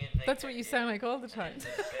nothing is That's what you sound like all the time. the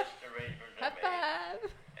best arrangements are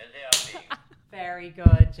made, and they are being Very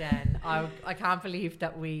good, Jen. I can't believe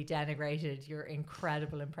that we denigrated your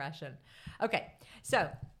incredible impression. Okay, so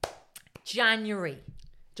January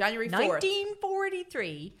January 4th.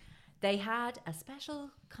 1943, they had a special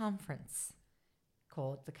conference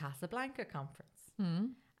called the Casablanca Conference.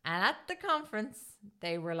 And at the conference,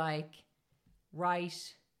 they were like,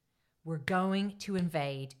 right, we're going to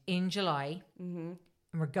invade in July and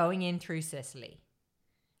we're going in through Sicily.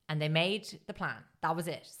 And they made the plan. That was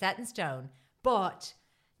it, set in stone. But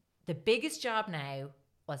the biggest job now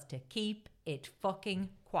was to keep it fucking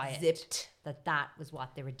quiet. Zipped. That was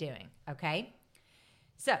what they were doing, okay?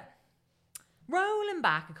 So, rolling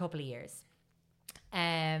back a couple of years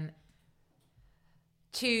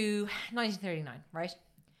to 1939, right?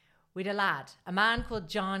 We'd a lad, a man called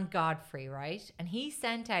John Godfrey, right? And he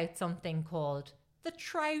sent out something called the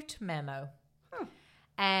Trout Memo,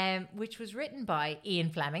 which was written by Ian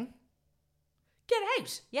Fleming. Get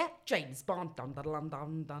out. Yeah. James Bond.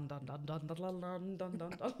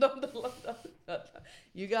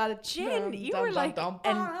 You got it. Jen, you were like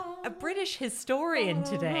a British historian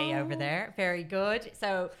today over there. Very good.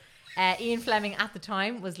 So Ian Fleming at the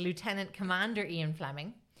time was Lieutenant Commander Ian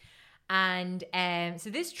Fleming. And so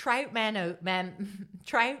this Trout Memo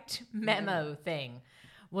thing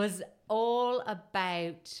was all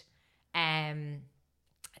about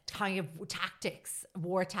kind of tactics,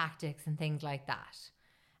 war tactics and things like that.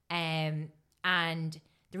 And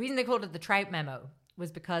the reason they called it the Trout Memo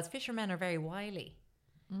was because fishermen are very wily.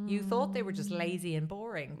 You thought they were just lazy and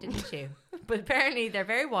boring, didn't you? But apparently they're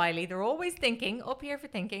very wily. They're always thinking, up here for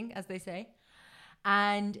thinking, as they say.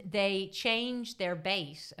 And they change their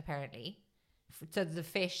bait, apparently, so that the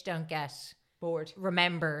fish don't get bored.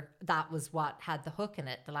 Remember, that was what had the hook in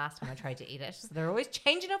it the last time I tried to eat it. So they're always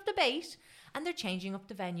changing up the bait, and they're changing up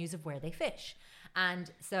the venues of where they fish. And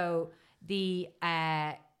so the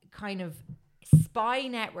kind of spy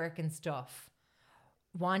network and stuff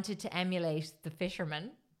wanted to emulate the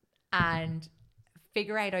fishermen and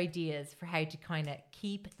figure out ideas for how to kind of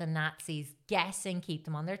keep the Nazis guessing, keep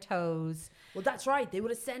them on their toes. Well, that's right. They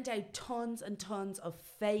would have sent out tons and tons of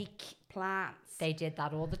fake plans. They did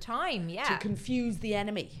that all the time, yeah. To confuse the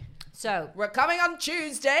enemy. So, we're coming on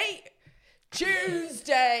Tuesday.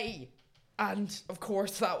 And, of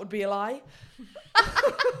course, that would be a lie.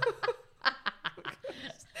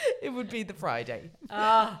 It would be the Friday.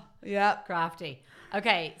 Oh, yeah. Crafty.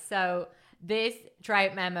 Okay, so this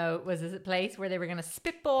Trout Memo was a place where they were going to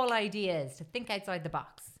spitball ideas to think outside the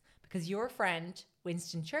box. Because your friend,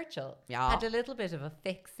 Winston Churchill, had a little bit of a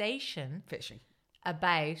fixation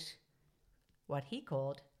about what he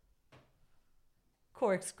called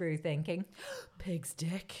corkscrew thinking. Pig's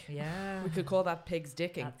dick. Yeah. We could call that pig's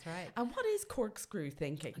dicking. That's right. And what is corkscrew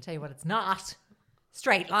thinking? I'll tell you what it's not.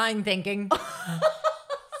 Straight line thinking.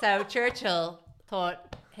 So Churchill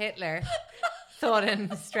thought Hitler thought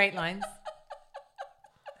in straight lines.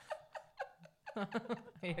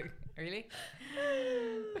 Really?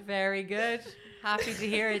 Very good. Happy to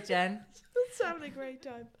hear it, Jen. It's having a great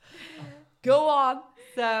time. Go on.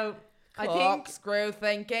 So I think corkscrew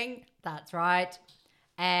thinking. That's right.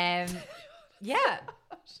 Yeah.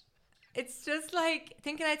 It's just like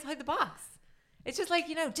thinking outside the box. It's just like,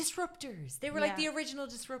 disruptors. They were like the original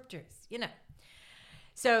disruptors,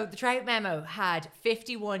 So the Trout Memo had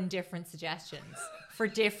 51 different suggestions for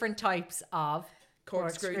different types of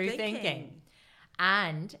corkscrew thinking.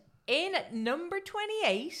 And in at number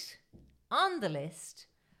 28 on the list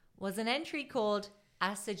was an entry called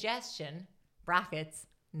a suggestion, brackets,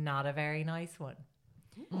 not a very nice one.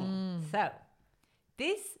 So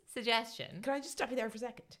this suggestion... Can I just stop you there for a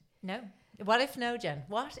second? No. What if no, Jen?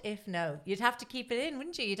 What if no? You'd have to keep it in,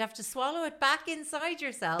 wouldn't you? You'd have to swallow it back inside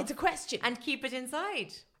yourself. It's a question. And keep it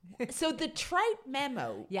inside. So the Trout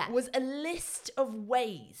Memo was a list of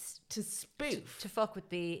ways to spoof. To fuck with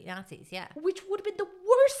the Nazis, yeah. Which would have been the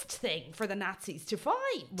worst thing for the Nazis to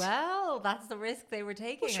find. Well, that's the risk they were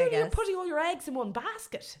taking, well, surely I guess. you're putting all your eggs in one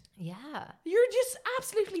basket. Yeah. You're just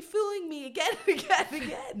absolutely fooling me again and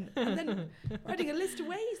again. And then writing a list of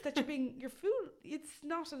ways that you're fool. It's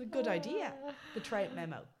not a good idea, the Trout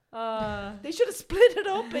Memo. They should have split it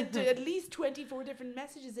up into at least 24 different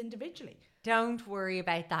messages individually. Don't worry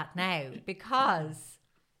about that now, because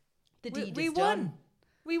the deed we is won. done.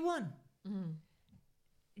 We won.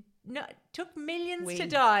 No, it took millions to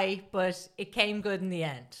die, but it came good in the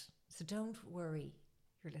end. So don't worry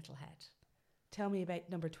your little head. Tell me about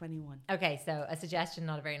number 21. Okay, so a suggestion,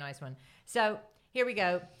 not a very nice one. So here we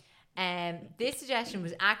go. This suggestion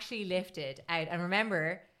was actually lifted out. And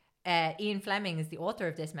remember, Ian Fleming is the author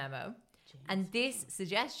of this memo. And this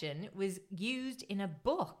suggestion was used in a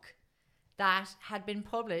book that had been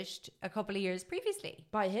published a couple of years previously.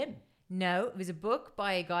 By him? No, it was a book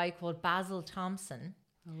by a guy called Basil Thompson.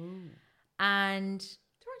 Oh. And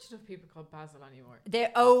there aren't enough people called Basil anymore.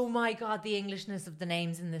 Oh my God, the Englishness of the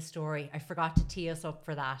names in this story. I forgot to tee us up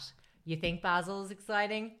for that. You think Basil's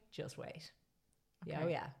exciting? Just wait. Okay. Oh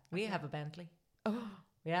yeah, we have a Bentley. Oh.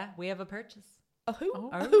 Yeah, we have a purchase. A who? Oh.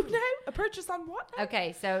 A who now? A purchase on what now?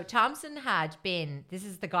 Okay, so Thompson had been, this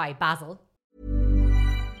is the guy, Basil.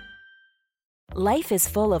 Life is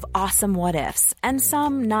full of awesome what-ifs, and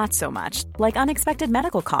some not so much, like unexpected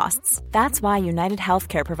medical costs. That's why United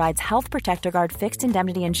Healthcare provides Health Protector Guard fixed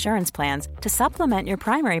indemnity insurance plans to supplement your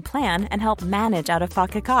primary plan and help manage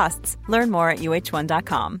out-of-pocket costs. Learn more at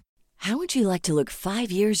uh1.com. How would you like to look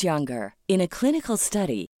 5 years younger? In a clinical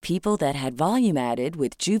study, people that had volume added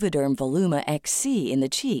with Juvederm Voluma XC in the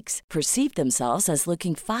cheeks perceived themselves as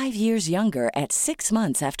looking 5 years younger at 6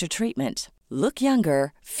 months after treatment. Look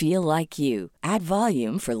younger, feel like you. Add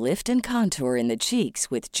volume for lift and contour in the cheeks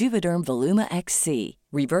with Juvederm Voluma XC.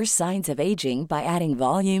 Reverse signs of aging by adding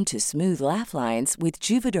volume to smooth laugh lines with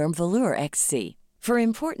Juvederm Volure XC. For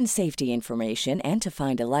important safety information and to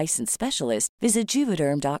find a licensed specialist, visit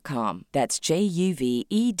Juvederm.com. That's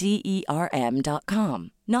JUVEDERM.com.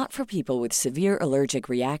 Not for people with severe allergic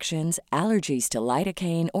reactions, allergies to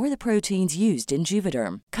lidocaine, or the proteins used in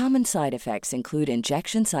Juvederm. Common side effects include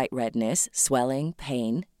injection site redness, swelling,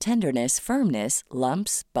 pain, tenderness, firmness,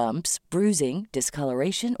 lumps, bumps, bruising,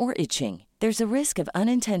 discoloration, or itching. There's a risk of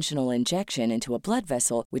unintentional injection into a blood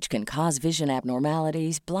vessel, which can cause vision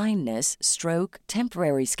abnormalities, blindness, stroke,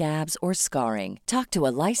 temporary scabs, or scarring. Talk to a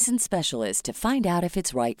licensed specialist to find out if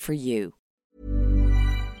it's right for you.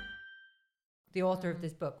 The author of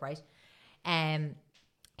this book, right?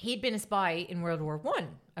 He'd been a spy in World War One,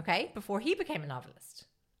 okay, before he became a novelist.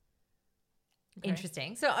 Okay.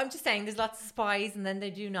 Interesting. So I'm just saying there's lots of spies and then they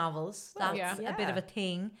do novels. That's a bit of a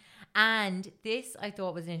thing. And this I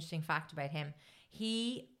thought was an interesting fact about him.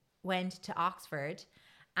 He went to Oxford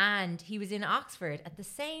and he was in Oxford at the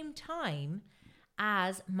same time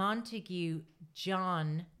as Montague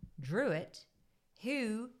John Druitt,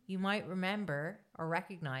 who you might remember or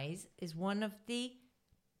recognize is one of the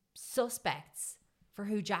suspects for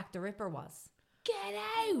who Jack the Ripper was. Get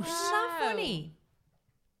out! Isn't that funny?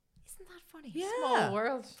 Isn't that funny? Yeah. Small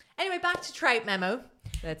world. Anyway, back to Trout Memo.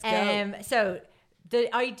 Let's go. So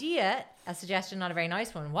the idea, a suggestion, not a very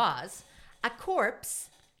nice one, was a corpse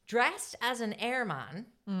dressed as an airman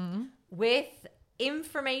with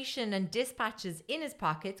information and dispatches in his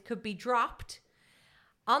pockets could be dropped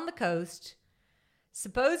on the coast,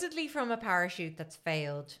 supposedly from a parachute that's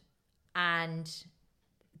failed, and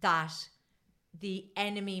that the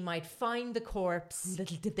enemy might find the corpse.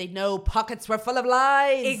 Little did they know pockets were full of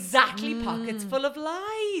lies. Exactly, pockets full of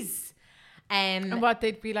lies. And what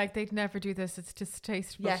they'd be like, they'd never do this. It's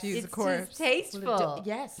distasteful to use a It's corpse. distasteful. Well,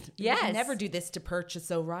 yes. Yes. We'd never do this to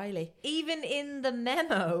purchase O'Reilly. Even in the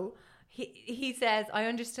memo, he says, I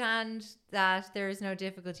understand that there is no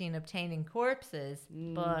difficulty in obtaining corpses,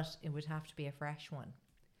 but it would have to be a fresh one.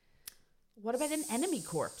 What about an enemy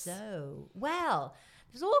corpse? So, well,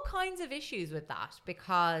 there's all kinds of issues with that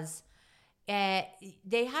because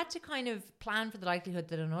they had to kind of plan for the likelihood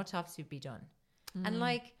that an autopsy would be done. And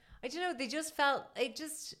like, I don't know, they just felt,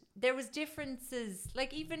 there was differences.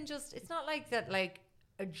 Like even just, it's not like that like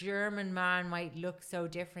a German man might look so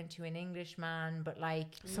different to an English man, but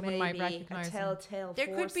like Someone might recognize a telltale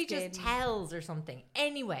there could be just tells or something.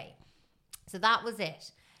 Anyway, so that was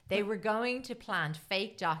it. They were going to plant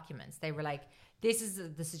fake documents. They were like, this is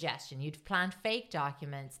the suggestion. You'd plant fake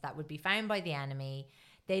documents that would be found by the enemy.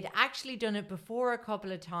 They'd actually done it before a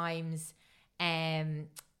couple of times in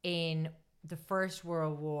the First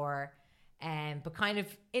World War, but kind of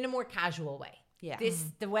in a more casual way. Yeah.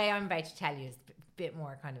 The way I'm about to tell you is a bit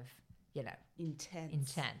more kind of,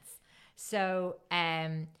 intense. So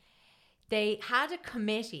they had a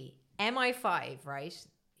committee, MI5, right,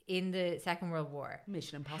 in the Second World War.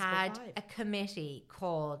 Mission Impossible had 5. a committee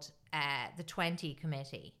called the 20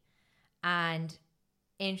 Committee. And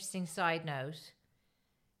interesting side note,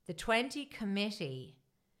 the 20 Committee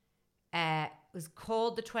was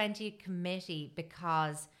called the 20 Committee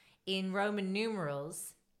because in Roman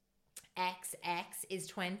numerals, XX is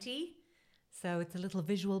 20. So it's a little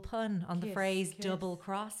visual pun on the phrase double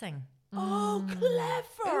crossing. Oh,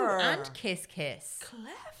 clever. Ooh, and kiss.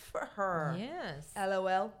 Clever. Yes.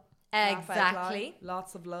 LOL. Exactly.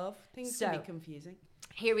 Lots of love. Things can be confusing.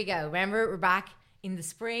 Here we go. Remember, we're back in the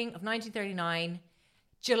spring of 1939.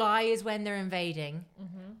 July is when they're invading.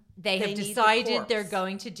 They have decided they're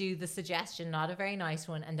going to do the suggestion, not a very nice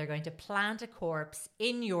one, and they're going to plant a corpse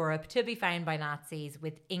in Europe to be found by Nazis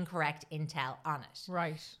with incorrect intel on it.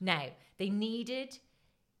 Right. Now, they needed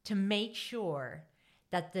to make sure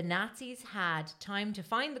that the Nazis had time to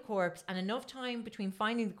find the corpse and enough time between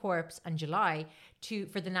finding the corpse and July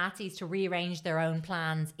for the Nazis to rearrange their own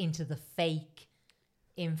plans into the fake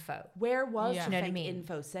info. Where was the You know what I fake mean?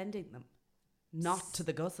 info sending them? Not to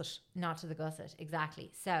the gusset. Not to the gusset, exactly.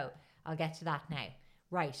 So I'll get to that now.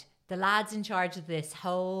 Right. The lads in charge of this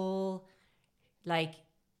whole, like,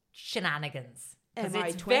 shenanigans Because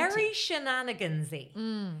it's MI20. very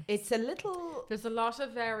shenanigansy. It's a little... There's a lot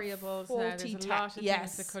of variables now. There's a lot of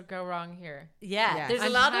things that could go wrong here. Yeah, Yes. there's a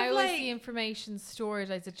And lot how of is like... the information stored?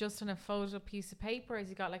 Is it just on a photo piece of paper? Has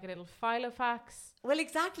he got like a little filofax? Well,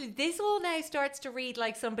 exactly. This all now starts to read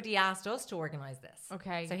like somebody asked us to organise this.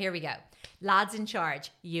 Okay. So here we go. Lads in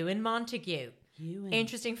charge, Ewan Montague. Ewan.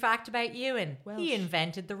 Interesting fact about Ewan. Welsh. He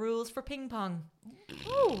invented the rules for ping pong.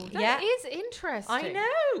 Oh, that is interesting. I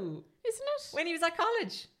know. Isn't it? When he was at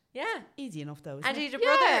college. Yeah. Easy enough, though, isn't And it? he had a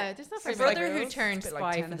Yeah, brother. there's not A very brother many who girls. turned It's a bit spy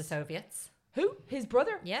like for the tennis. Soviets. Who? His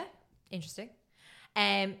brother? Yeah. Interesting.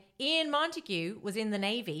 Ian Montague was in the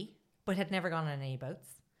Navy, but had never gone on any boats.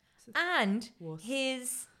 And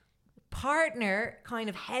his partner kind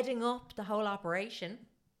of heading up the whole operation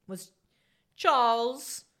was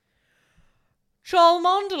Charles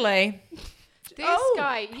Mondeley. This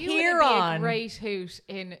guy, you would be Huron. a great hoot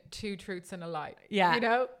in Two Truths and a Lie. Yeah. You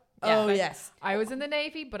know? Oh, Like, yes. I was in the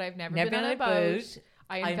Navy, but I've never, Never been on a boat.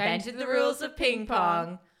 I invented the rules of ping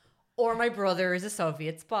pong. Or my brother is a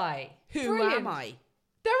Soviet spy. Who Brilliant. am I?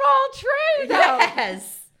 They're all true, though.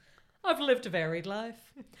 Yes. I've lived a varied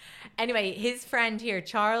life. Anyway, his friend here,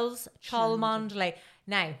 Charles Cholmondeley.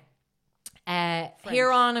 Now,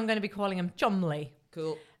 here on, I'm going to be calling him Chumley.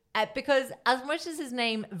 Cool. Because as much as his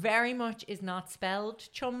name very much is not spelled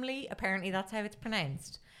Chumley, apparently that's how it's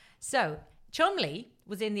pronounced. So, Chumley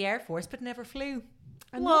was in the Air Force but never flew.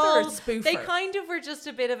 Another spoofer. They kind of were just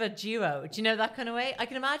a bit of a duo. Do you know that kind of way? I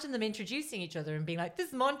can imagine them introducing each other and being like, this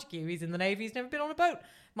is Montague, he's in the Navy, he's never been on a boat.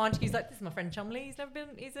 Montague's like, this is my friend Chumley,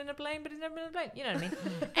 he's in a plane, but he's never been on a plane. You know what I mean?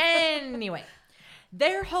 Anyway,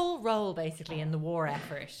 their whole role basically in the war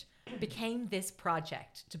effort became this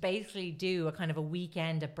project to basically do a kind of a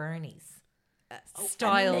weekend at Bernie's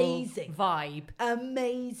style amazing. vibe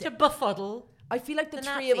Amazing. to befuddle. I feel like the The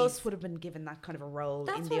three of Nazis. us would have been given that kind of a role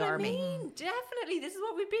That's in the what army. I mean. Definitely, this is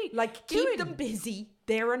what we'd be. Like, doing. keep them busy.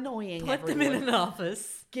 They're annoying. Put them in an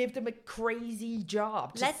office. Give them a crazy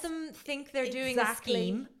job. Let them think they're doing a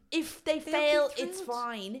scheme. If they They'll fail, be it's thrilled.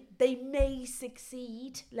 fine. They may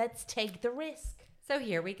succeed. Let's take the risk. So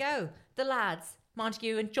here we go. The lads,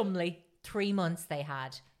 Montague and Chumley, 3 months they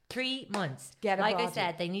had. 3 months. Get a like I body.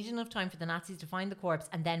 said, they needed enough time for the Nazis to find the corpse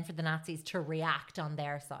and then for the Nazis to react on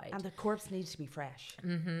their side. And the corpse needs to be fresh.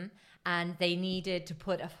 And they needed to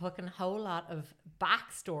put a fucking whole lot of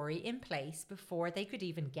backstory in place before they could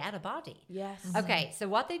even get a body. Yes. Okay, so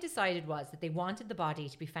what they decided was that they wanted the body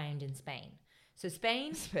to be found in Spain. So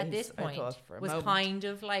Spain at this I point thought for a was moment. kind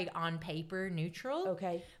of like on paper neutral.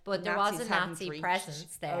 Okay. But there Nazis was a hadn't Nazi reached. presence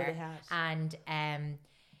Oh, there. they had. And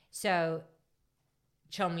so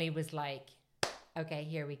Chumley was like, okay,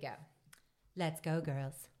 here we go. Let's go,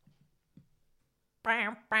 girls.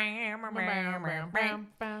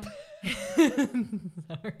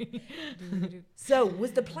 Sorry. So,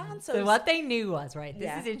 was the plan So what they knew was, right, this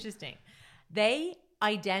Yeah. is interesting. They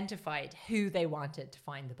identified who they wanted to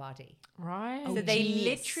find the body. Right. So they jeez.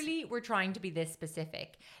 literally were trying to be this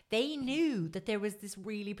specific. They knew that there was this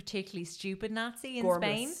really particularly stupid Nazi in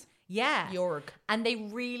Spain. Gormless. Yeah. Jorg. And they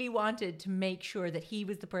really wanted to make sure that he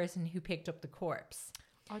was the person who picked up the corpse.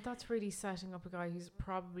 Oh, that's really setting up a guy who's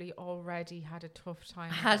probably already had a tough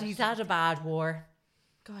time. He's had a bad war.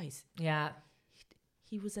 Guys, Yeah.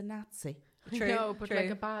 he was a Nazi. True. No, but true. like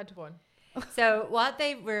a bad one. So what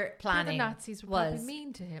they were The planning Nazis were was probably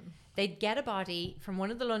mean to him. they'd get a body from one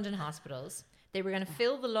of the London hospitals. They were going to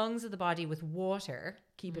fill the lungs of the body with water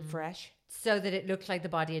Keep it fresh. so that it looked like the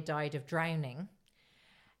body had died of drowning.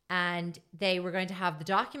 And they were going to have the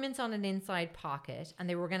documents on an inside pocket, and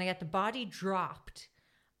they were going to get the body dropped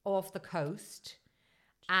off the coast.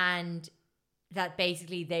 And that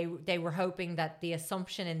basically they were hoping that the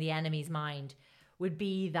assumption in the enemy's mind would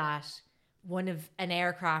be that an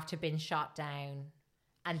aircraft had been shot down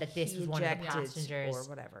and that this He was one of the ejected passengers or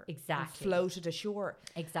whatever. Exactly. And floated ashore.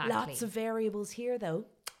 Exactly. Lots of variables here, though.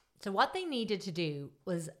 So what they needed to do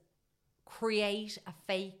was create a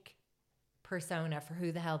fake persona for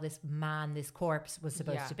who the hell this corpse was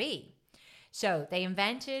supposed to be. So they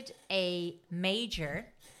invented a major.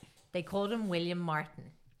 They called him William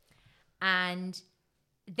Martin. And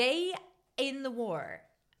they, in the war,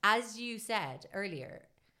 as you said earlier,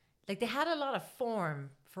 like they had a lot of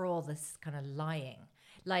form for all this kind of lying.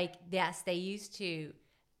 Like, yes, they used to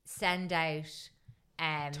send out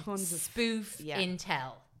Tons of- spoof yeah.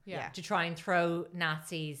 intel Yeah. to try and throw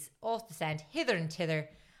Nazis off the scent, hither and thither.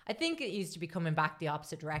 I think it used to be coming back the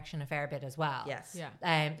opposite direction a fair bit as well. Yes.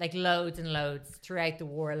 Yeah. Like loads and loads throughout the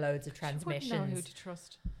war, loads of Wouldn't know who transmissions. to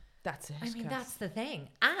trust. That's it. I mean, Cass. that's the thing.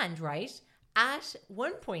 And, right, at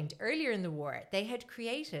one point earlier in the war, they had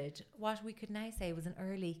created what we could now say was an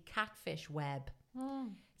early catfish web.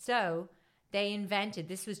 So they invented,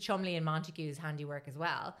 this was Chumley and Montagu's handiwork as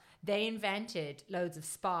well. They invented loads of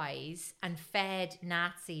spies and fed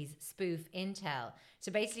Nazis spoof intel.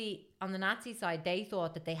 So basically, on the Nazi side, they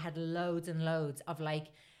thought that they had loads and loads of like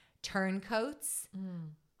turncoats.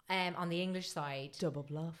 On the English side, Double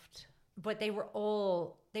bluffed. but they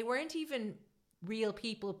weren't even real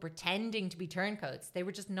people pretending to be turncoats. They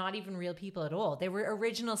were just not even real people at all. They were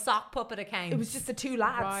original sock puppet accounts. It was just the two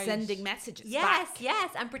lads Right. sending messages yes, back.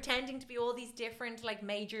 yes, and pretending to be all these different like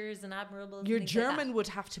majors and admirables. Your and things like that. German would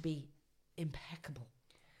have to be impeccable.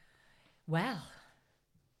 Well,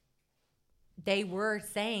 they were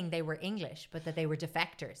saying they were English, but that they were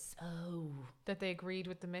defectors. Oh. That they agreed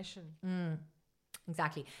with the mission.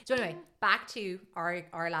 Exactly. So anyway, back to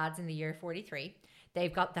our lads in the year 43.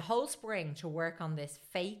 They've got the whole spring to work on this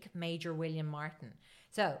fake Major William Martin.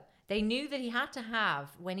 So they knew that he had to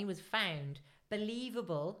have, when he was found,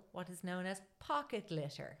 believable, what is known as pocket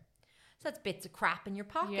litter. So that's bits of crap in your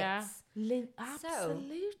pockets. Yeah.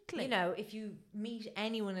 Absolutely. You know, if you meet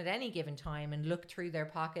anyone at any given time and look through their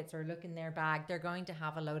pockets or look in their bag, they're going to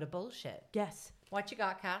have a load of bullshit. Yes. What you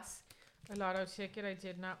got, Cass? A lotto ticket I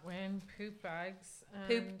did not win. Poop bags.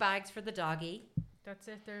 Poop bags for the doggy. That's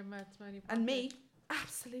it. That's many. And me,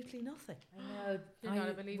 absolutely nothing. I know. You're not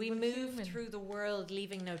a believable We moved human. through the world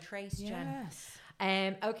leaving no trace, Jen. Yes.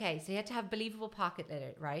 Okay, so you had to have believable pocket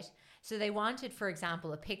litter, right? So they wanted, for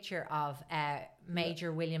example, a picture of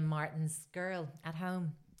Major William Martin's girl at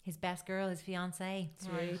home. His best girl, his fiancée.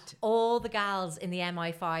 Sweet. All the gals in the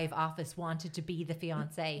MI5 office wanted to be the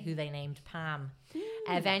fiancée, who they named Pam.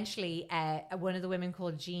 Eventually, one of the women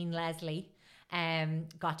called Jean Leslie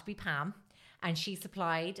got to be Pam, and she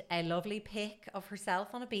supplied a lovely pic of herself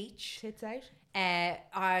on a beach. Tits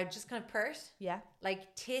out. Just kind of pert. Yeah.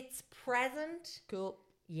 Like tits present. Cool.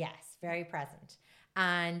 Yes, very present.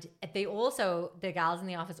 And they also, the gals in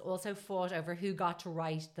the office also fought over who got to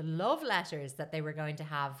write the love letters that they were going to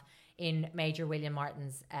have in Major William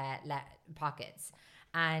Martin's pockets.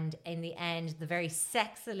 And in the end, the very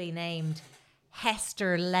sexily named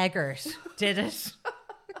Hester Leggert did it.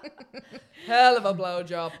 Hell of a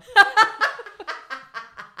blowjob.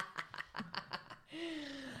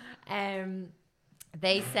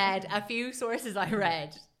 They said, a few sources I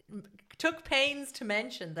read took pains to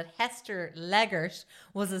mention that Hester Leggert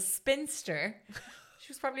was a spinster. She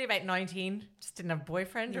was probably about 19, just didn't have a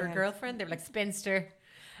boyfriend or a girlfriend. They were like, spinster.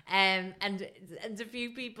 And a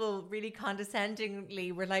few people really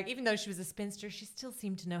condescendingly were like, even though she was a spinster, she still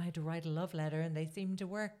seemed to know how to write a love letter, and they seemed to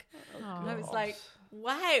work. And I was like,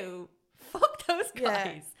 wow, fuck those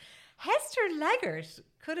guys. Hester Leggert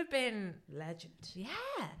could have been Legend. yeah.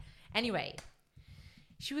 Anyway,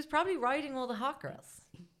 she was probably writing all the hot girls.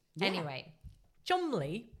 Yeah. Anyway,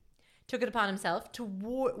 Chumley took it upon himself to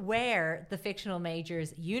wear the fictional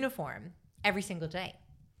major's uniform every single day,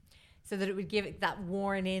 so that it would give it that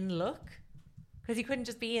worn-in look. Because he couldn't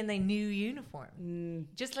just be in the new uniform.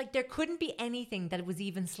 Just like there couldn't be anything that was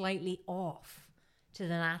even slightly off to the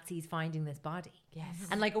Nazis finding this body. Yes.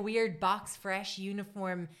 And like a weird box fresh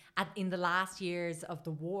uniform in the last years of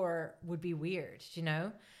the war would be weird, you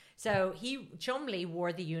know? So Chumley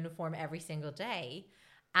wore the uniform every single day.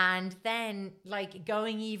 And then, like,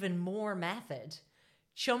 going even more method,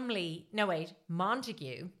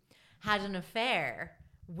 Montague had an affair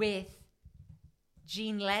with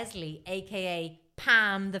Jean Leslie, aka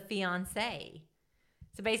Pam, the fiancée.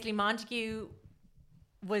 So basically, Montague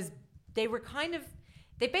they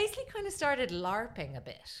basically kind of started LARPing a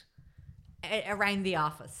bit around the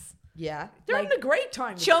office. Yeah. They're having a great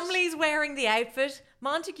time. Chumley's wearing the outfit.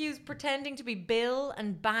 Montague's pretending to be Bill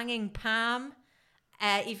and banging Pam.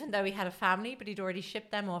 Even though he had a family, but he'd already shipped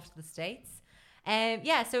them off to the States.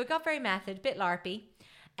 So it got very method, bit LARPy.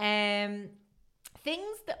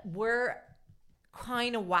 Things that were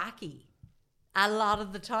kind of wacky a lot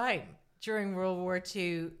of the time during World War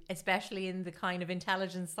II, especially in the kind of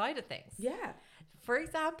intelligence side of things. Yeah. For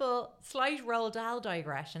example, slight Roald Dahl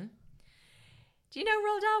digression. Do you know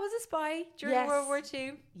Roald Dahl was a spy during World War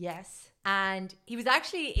II? Yes. And he was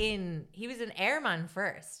an airman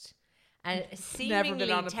first. And seemingly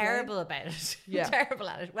terrible about it. Yeah. Terrible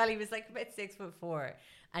at it. Well, he was like about 6'4"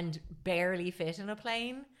 and barely fit in a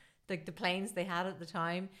plane, like the planes they had at the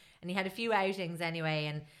time. And he had a few outings anyway,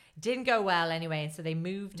 and didn't go well anyway. And so they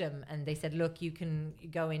moved him, and they said, "Look, you can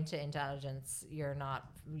go into intelligence. You're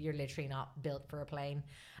literally not built for a plane."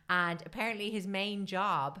 And apparently, his main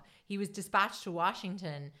job, he was dispatched to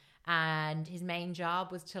Washington, and his main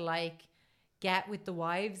job was to like get with the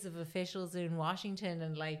wives of officials in Washington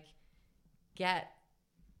and like get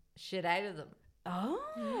shit out of them. Oh.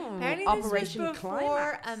 Apparently Operation this was before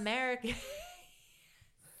Climax. America.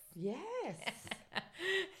 Yes.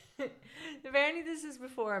 Apparently this is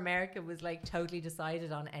before America was like totally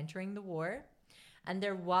decided on entering the war, and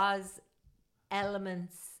there was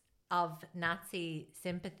elements of Nazi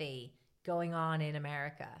sympathy going on in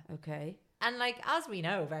America. Okay. And like, as we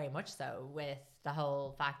know, very much so, with the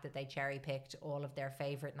whole fact that they cherry picked all of their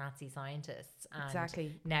favorite Nazi scientists and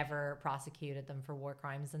Exactly. never prosecuted them for war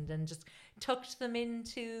crimes, and then just tucked them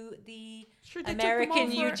into the Sure, they took them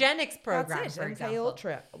American over. eugenics program, That's it. for MK example.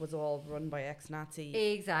 Ultra was all run by ex-Nazi.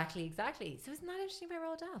 Exactly. So isn't that interesting by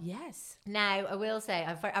Roald Dahl? Yes. Now, I will say,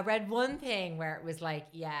 I read one thing where it was like,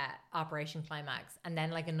 yeah, Operation Climax, and then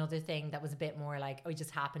like another thing that was a bit more like, oh, he just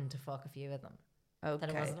happened to fuck a few of them. Okay.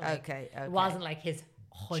 That it wasn't like, Okay. It wasn't like his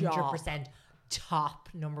 100% top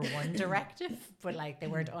number one directive, but like they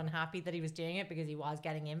weren't unhappy that he was doing it because he was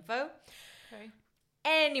getting info. Okay.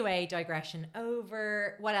 Anyway, digression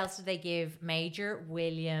over. What else did they give Major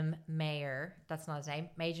William Mayer? That's not his name.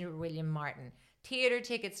 Major William Martin. Theatre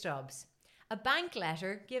ticket stubs. A bank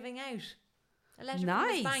letter giving out. A letter from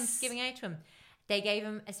his bank giving out to him. They gave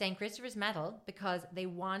him a St. Christopher's medal because they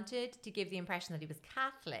wanted to give the impression that he was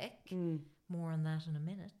Catholic. More on that in a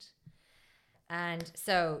minute. And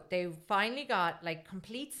so they finally got like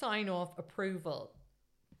complete sign-off approval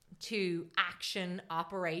to action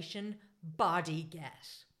Operation Body Get.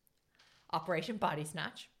 Operation Body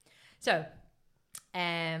Snatch. So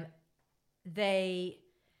they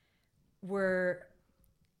were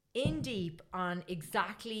in deep on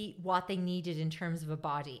exactly what they needed in terms of a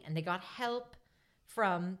body. And they got help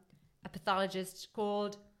from a pathologist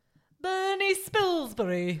called Bernie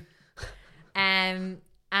Spilsbury.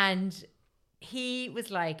 And he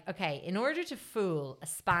was like, okay, in order to fool a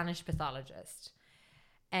Spanish pathologist,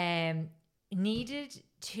 needed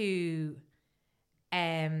to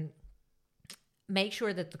make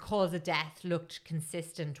sure that the cause of death looked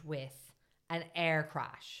consistent with an air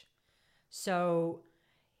crash. So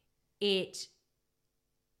it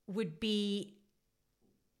would be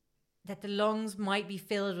that the lungs might be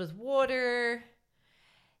filled with water.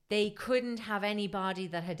 They couldn't have anybody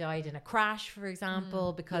that had died in a crash, for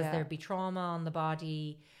example, because there'd be trauma on the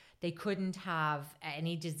body. They couldn't have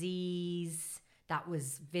any disease that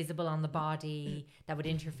was visible on the body that would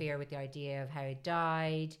interfere with the idea of how it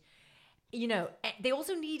died. You know, they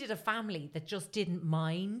also needed a family that just didn't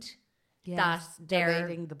mind that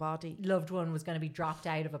their the body. loved one was going to be dropped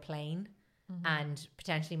out of a plane and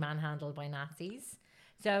potentially manhandled by Nazis.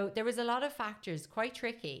 So there was a lot of factors, quite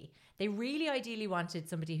tricky. They really ideally wanted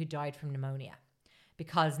somebody who died from pneumonia,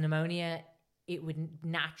 because pneumonia, it would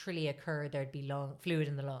naturally occur. There'd be fluid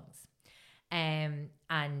in the lungs. And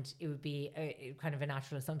it would be a kind of a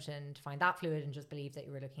natural assumption to find that fluid and just believe that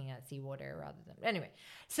you were looking at seawater rather than... Anyway,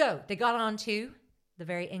 so they got on to the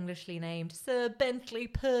very Englishly named Sir Bentley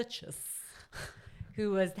Purchase,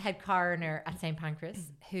 who was the head coroner at St.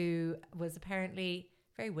 Pancras, who was apparently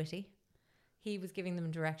very witty. He was giving them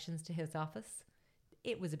directions to his office.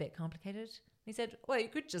 It was a bit complicated. He said, well, you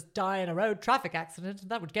could just die in a road traffic accident and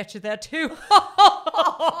that would get you there too.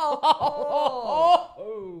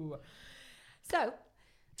 So,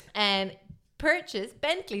 Purchase,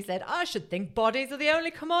 Bentley said, I should think bodies are the only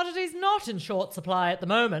commodities not in short supply at the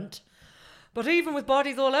moment. But even with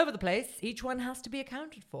bodies all over the place, each one has to be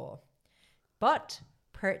accounted for. But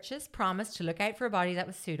Purchase promised to look out for a body that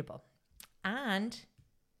was suitable. And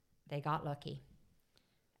they got lucky.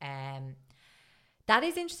 That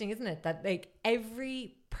is interesting, isn't it? That like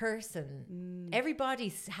every person,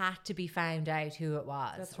 everybody had to be found out who it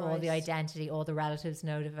was. That's all right. the identity, all the relatives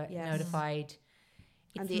notified.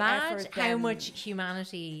 And It's the mad effort how then- much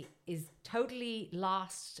humanity is totally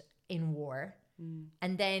lost in war.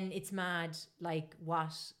 And then it's mad like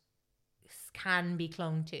what can be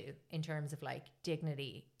clung to in terms of like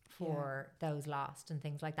dignity for those lost and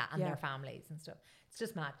things like that, and their families and stuff. It's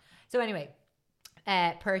just mad. So anyway,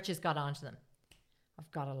 Purchase got onto them. I've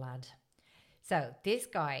got a lad. So this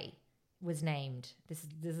guy was named, this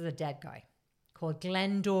is a dead guy, called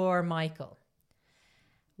Glendor Michael,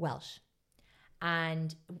 Welsh.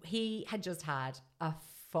 And he had just had a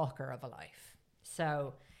fucker of a life.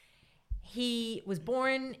 So he was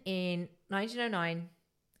born in 1909.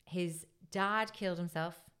 His dad killed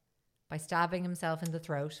himself by stabbing himself in the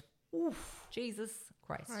throat. Oof, Jesus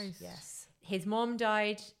Christ. Yes. His mum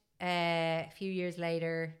died a few years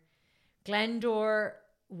later. Glendor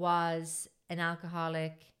was an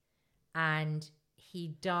alcoholic and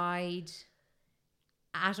he died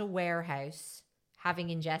at a warehouse having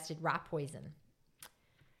ingested rat poison.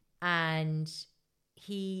 And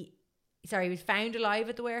he was found alive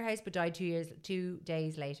at the warehouse but died 2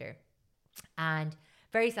 days later. And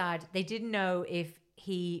very sad. They didn't know if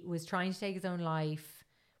he was trying to take his own life,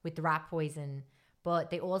 with the rat poison. But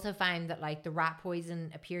they also found that like the rat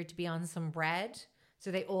poison appeared to be on some bread.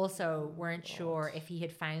 So they also weren't sure if he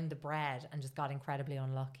had found the bread and just got incredibly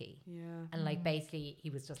unlucky. Yeah. And like basically he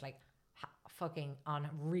was just like fucking on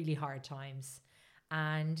really hard times.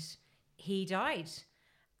 And he died.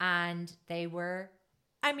 And they were,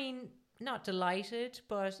 I mean, not delighted,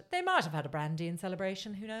 but they might have had a brandy in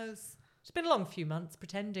celebration. Who knows? It's been a long few months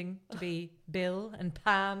pretending to be Bill and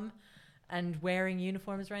Pam and wearing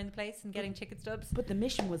uniforms around the place and getting chicken stubs. But the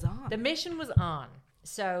mission was on. The mission was on.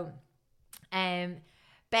 So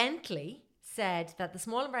Bentley said that the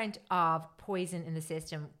small amount of poison in the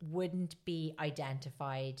system wouldn't be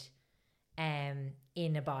identified in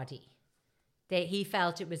a body. He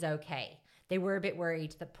felt it was okay. They were a bit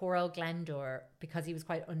worried that poor old Glendor, because he was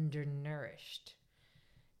quite undernourished,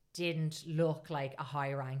 didn't look like a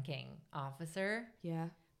high-ranking officer. Yeah.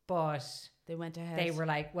 But they went ahead. They were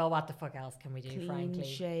like, well, what the fuck else can we do, frankly?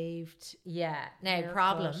 Clean-shaved. Yeah. Now,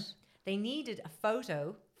 problem, they needed a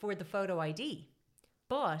photo for the photo ID.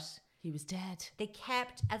 But he was dead. They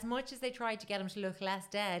kept, as much as they tried to get him to look less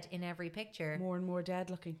dead in every picture, more and more dead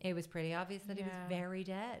looking. It was pretty obvious that he was very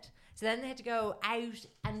dead. So then they had to go out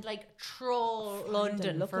and like troll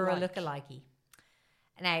London for a lookalike.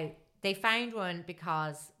 Now, they found one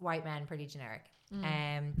because white men, pretty generic.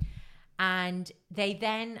 And they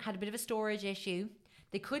then had a bit of a storage issue.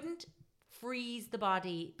 They couldn't freeze the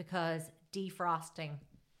body because defrosting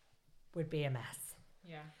would be a mess.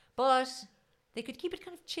 Yeah. But they could keep it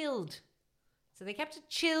kind of chilled. So they kept it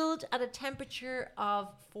chilled at a temperature of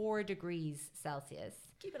 4 degrees Celsius.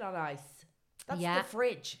 Keep it on ice. That's the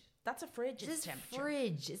fridge. That's a fridge. It's temperature.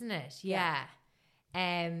 Fridge, isn't it? Yeah.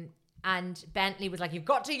 And Bentley was like, you've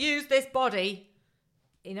got to use this body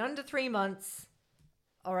in under 3 months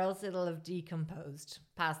or else it'll have decomposed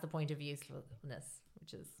past the point of uselessness,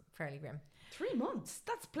 which is fairly grim. 3 months?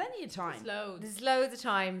 That's plenty of time. There's loads of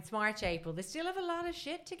time. It's March, April. They still have a lot of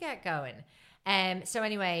shit to get going. So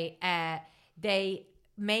anyway, they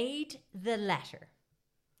made the letter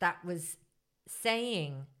that was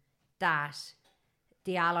saying that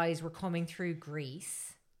the Allies were coming through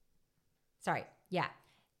Greece.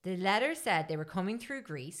 The letter said they were coming through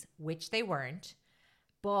Greece, which they weren't,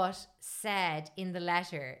 but said in the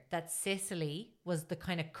letter that Sicily was the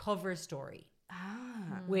kind of cover story,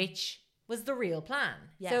 which was the real plan.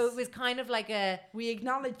 Yes. So it was kind of like we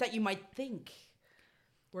acknowledge that you might think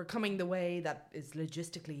we're coming the way that is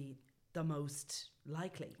logistically the most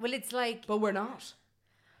likely. Well, it's like... But we're not.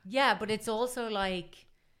 Yeah, but it's also like...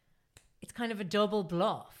 It's kind of a double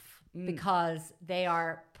bluff because they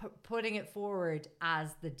are putting it forward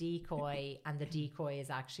as the decoy and the decoy is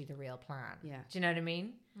actually the real plan. Yeah. Do you know what I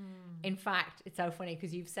mean? In fact, it's so funny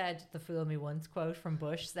because you've said the "fool me once" quote from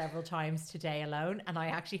Bush several times today alone, and I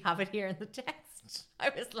actually have it here in the text. I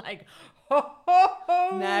was like, ho, ho,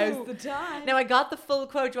 ho. Now's the time. Now I got the full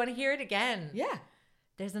quote. Do you want to hear it again? Yeah.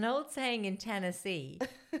 There's an old saying in Tennessee.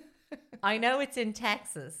 I know it's in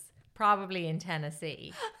Texas, probably in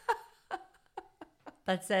Tennessee,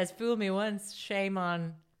 that says, fool me once, shame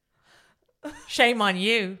on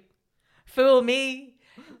you. Fool me,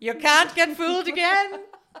 you can't get fooled again.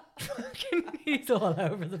 He's all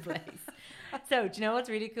over the place. So, do you know what's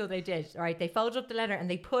really cool they did? All right, they folded up the letter and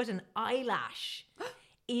they put an eyelash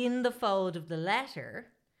in the fold of the letter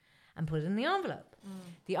and put it in the envelope.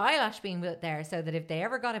 The eyelash being put there so that if they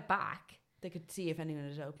ever got it back, they could see if anyone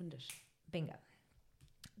had opened it. Bingo.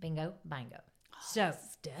 Bingo, bango. So, this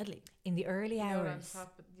is deadly. In the early hours.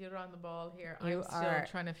 You're on the ball here. I'm still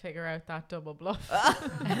trying to figure out that double bluff.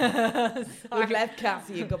 We've left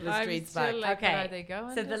Cassie a couple of streets back. Like, okay. Where are they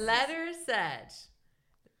going? So the letter said,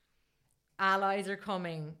 Allies are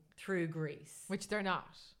coming through Greece. Which they're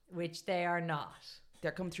not. Which they are not.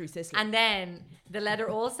 They're coming through Sicily. And then the letter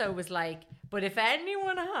also was like, but if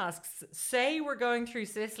anyone asks, say we're going through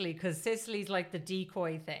Sicily because Sicily's like the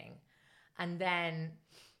decoy thing. And then...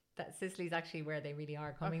 that Sicily's actually where they really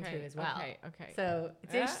are coming through as well. Okay. So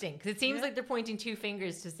it's interesting because it seems like they're pointing 2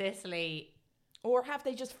 fingers to Sicily. Or have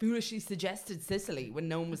they just foolishly suggested Sicily when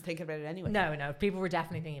no one was thinking about it anyway? No. People were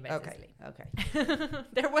definitely thinking about Sicily. Okay.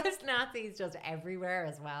 There was Nazis just everywhere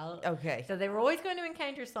as well. Okay. So they were always going to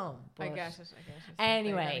encounter some. I get it.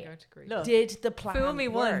 Anyway, look, did the plan fool me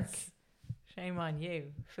work? Once? Shame on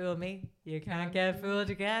you. Fool me. You can't get fooled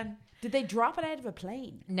again. Did they drop it out of a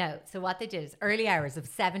plane? No. So what they did is early hours of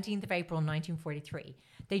 17th of April 1943,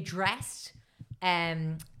 they dressed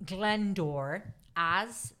Glendor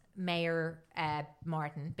as Mayor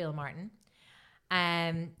Bill Martin.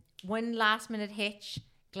 One last minute hitch,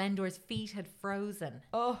 Glendor's feet had frozen.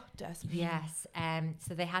 Oh, desperate. Yes.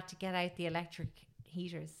 So they had to get out the electric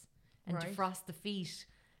heaters and defrost the feet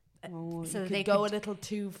Oh, so you they could go could- a little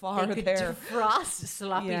too far they could there. defrost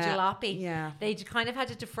sloppy Yeah, jalopy. yeah. They kind of had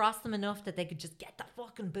to defrost them enough that they could just get the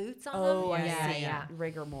fucking boots on Oh, them. I see.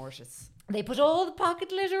 Rigor mortis. They put all the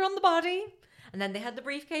pocket litter on the body, and then they had the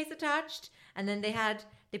briefcase attached, and then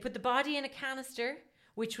they put the body in a canister,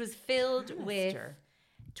 which was filled with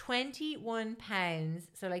 21 pounds,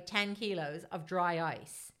 so like 10 kilos of dry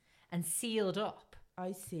ice, and sealed up.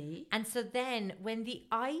 I see. And so then when the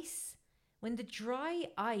dry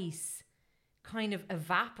ice kind of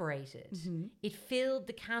evaporated, it filled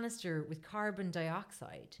the canister with carbon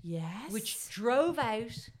dioxide. Yes. Which drove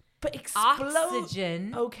out but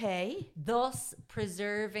oxygen, okay, thus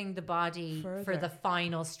preserving the body for Further. the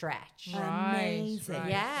final stretch. Amazing.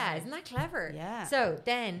 Yeah, isn't that clever? Yeah. So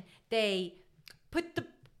then they put the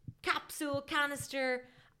capsule canister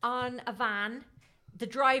on a van. The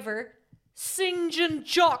driver, St. John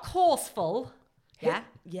Jock Horseful. Yeah.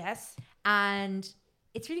 Yes. And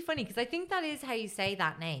it's really funny because I think that is how you say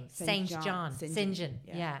that name. St. John. St. John.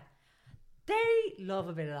 Yeah. They love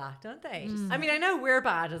a bit of that, don't they? I mean, I know we're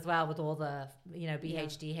bad as well with all the,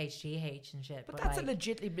 BHD, HGH and shit. But that's a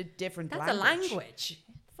legitimate different that's language. a language.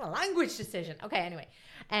 It's a language decision. Okay, anyway.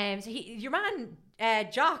 So your man,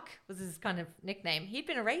 Jock, was his kind of nickname. He'd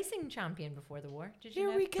been a racing champion before the war. Did you know?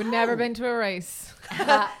 Here we go. But never been to a race.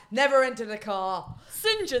 Never into the car.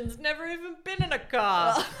 St. John's never even been in a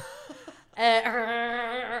car.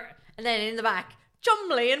 And then in the back,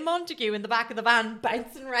 Chumley and Montague in the back of the van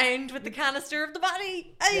bouncing around with the canister of the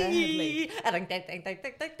body. Hey!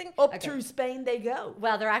 Up through Spain they go.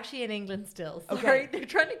 Well, they're actually in England still. Sorry, Okay. they're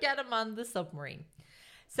trying to get him on the submarine.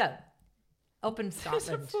 So, up in There's a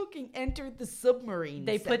Scotland, fucking entered the submarine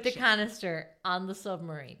they put the section. canister on the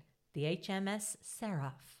submarine, the HMS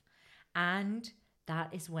Seraph. And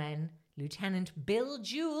that is when Lieutenant Bill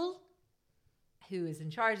Jewell, who is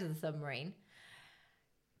in charge of the submarine,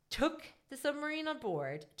 took the submarine on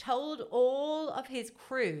board, told all of his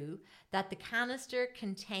crew that the canister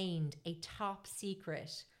contained a top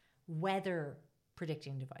secret weather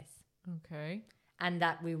predicting device. Okay. And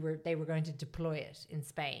that they were going to deploy it in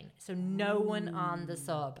Spain. So no one on the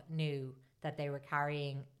sub knew that they were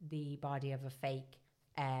carrying the body of a fake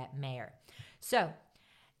mayor. So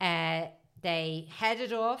they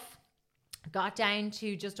headed off, got down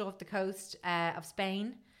to just off the coast of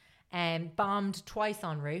Spain, and bombed twice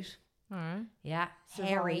en route. All right. Yeah,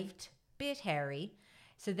 hairy, bit hairy.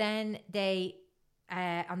 So then they,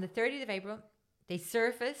 on the 30th of April, they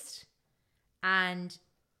surfaced, and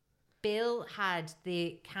Bill had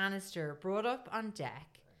the canister brought up on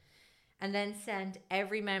deck and then sent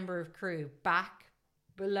every member of crew back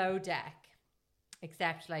below deck,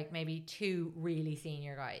 except like maybe two really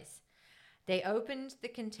senior guys. They opened the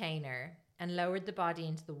container and lowered the body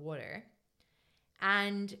into the water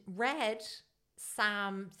and read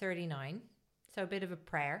Psalm 39, so a bit of a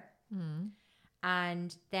prayer.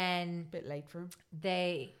 And then Bit late for him.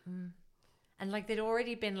 they'd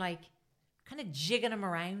already been like kind of jigging him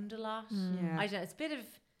around a lot. Yeah. I don't know, it's a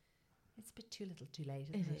bit too little too late,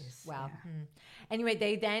 isn't it? is, Well, yeah. Anyway,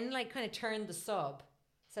 they then like kind of turned the sub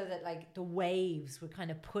so that like the waves would kind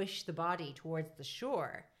of push the body towards the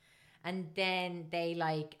shore. And then they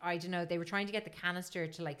like, I don't know, they were trying to get the canister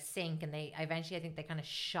to like sink, and they eventually, I think they kind of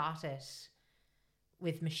shot it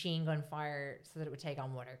with machine gun fire so that it would take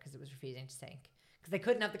on water because it was refusing to sink. Because they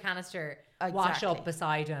couldn't have the canister wash Exactly. up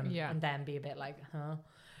beside him and then be a bit like, huh?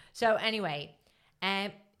 So anyway,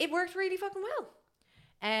 it worked really fucking well.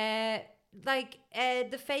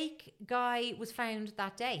 The fake guy was found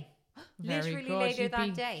that day. Very Literally good. later You'd that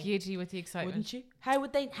be day. giddy with the excitement. Wouldn't you?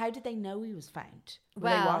 How did they know he was found? Were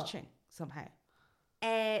Well- they watching somehow?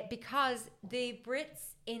 Because the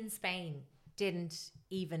Brits in Spain didn't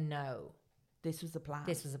even know This was the plan.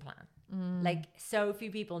 this was a plan. Like, so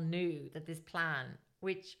few people knew that this plan,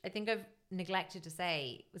 which I think I've neglected to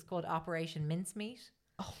say, was called Operation Mincemeat.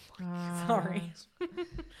 Oh Sorry.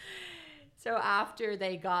 So after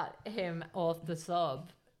they got him off the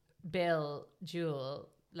sub, Bill Jewell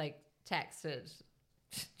like texted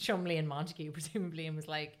Chumley and Montague presumably and was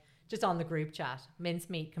like, just on the group chat,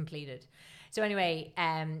 mincemeat completed. So anyway,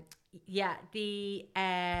 the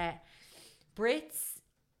Brits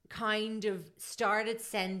kind of started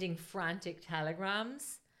sending frantic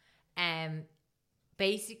telegrams,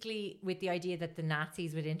 basically with the idea that the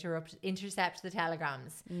Nazis would intercept the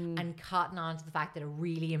telegrams and cotton on to the fact that a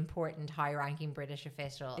really important high-ranking British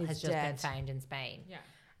official has just been found in Spain. Yeah.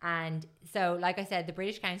 And so, like I said, the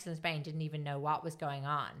British Council in Spain didn't even know what was going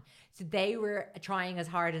on. So they were trying as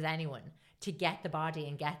hard as anyone to get the body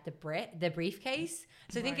and get the briefcase.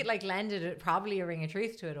 So I think it like lended it probably a ring of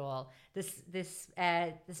truth to it all. The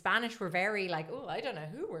Spanish were very like, oh, I don't know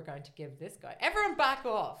who we're going to give this guy. Everyone back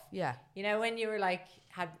off. Yeah. You know, when you were like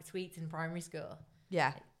had sweets in primary school.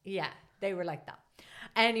 Yeah. Yeah, they were like that.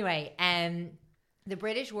 Anyway, the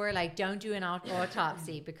British were like, don't do an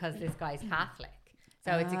autopsy because this guy's Catholic.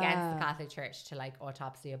 So it's against the Catholic Church to like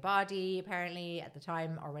autopsy a body, apparently, at the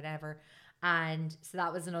time or whatever. And so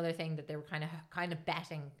that was another thing that they were kind of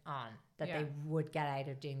betting on, that they would get out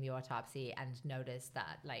of doing the autopsy and notice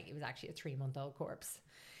that like it was actually a 3-month-old corpse.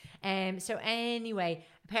 So anyway,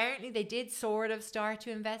 apparently they did sort of start to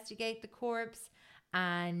investigate the corpse,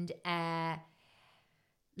 and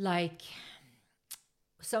like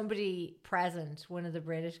somebody present, one of the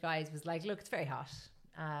British guys was like, look, it's very hot,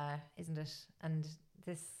 isn't it? And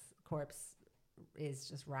this corpse is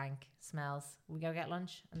just rank, smells. We go get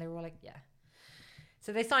lunch? And they were all like, yeah.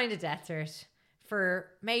 So they signed a death cert for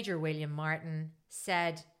Major William Martin,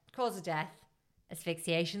 said cause of death,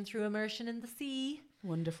 asphyxiation through immersion in the sea.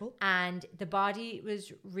 Wonderful. And the body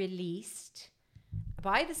was released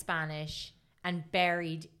by the Spanish and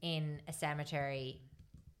buried in a cemetery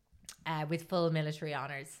with full military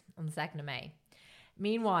honours on the 2nd of May.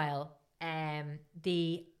 Meanwhile,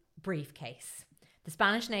 the briefcase. The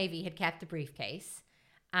Spanish Navy had kept the briefcase,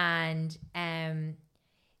 and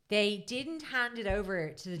they didn't hand it over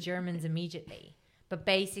to the Germans immediately, but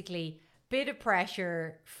basically bit of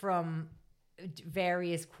pressure from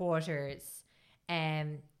various quarters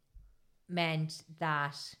meant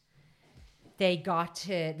that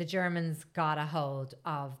the Germans got a hold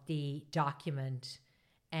of the document.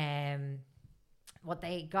 What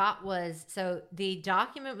they got was, so the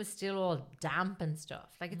document was still all damp and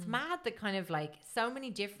stuff. Like, it's mad that kind of like so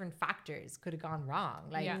many different factors could have gone wrong.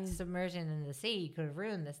 Like submersion in the sea could have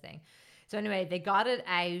ruined this thing. So anyway, they got it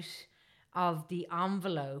out of the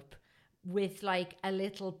envelope with like a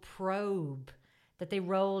little probe that they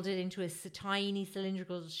rolled it into a tiny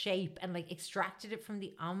cylindrical shape and like extracted it from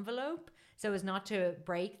the envelope so as not to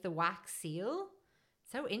break the wax seal.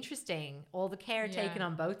 So interesting. All the care taken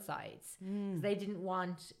on both sides. They didn't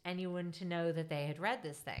want anyone to know that they had read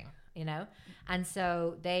this thing, you know? And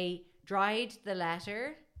so they dried the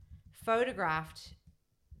letter, photographed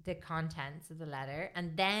the contents of the letter,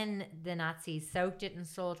 and then the Nazis soaked it in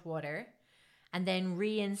salt water and then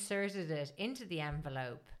reinserted it into the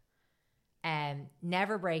envelope,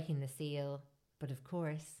 never breaking the seal. But of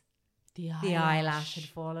course, the eyelash had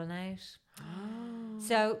fallen out.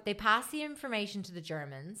 So they passed the information to the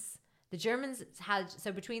Germans. The Germans had,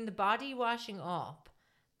 so between the body washing up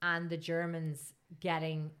and the Germans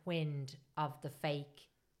getting wind of the fake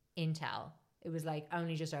intel, it was like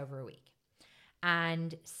only just over a week.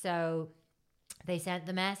 And so they sent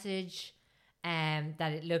the message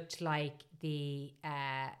that it looked like the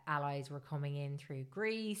Allies were coming in through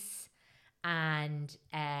Greece. And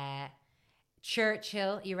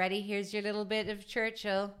Churchill, you ready? Here's your little bit of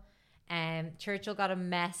Churchill. Churchill got a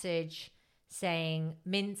message saying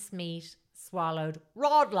mincemeat swallowed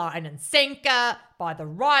rod, line and sinker by the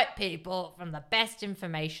right people. From the best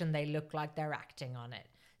information, they look like they're acting on it.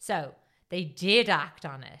 So they did act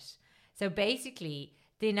on it. So basically,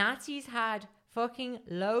 the Nazis had fucking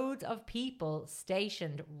loads of people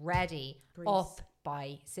stationed ready up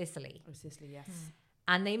by Sicily. Oh, Sicily, yes.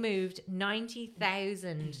 And they moved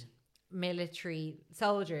 90,000 military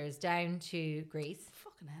soldiers down to Greece.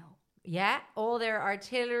 Fucking hell. Yeah, all their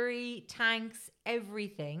artillery, tanks,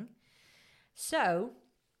 everything. So,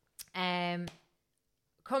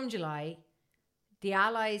 come July, the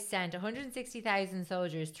Allies sent 160,000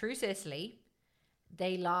 soldiers through Sicily.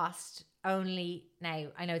 They lost only, now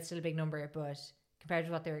I know it's still a big number, but compared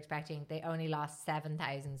to what they were expecting, they only lost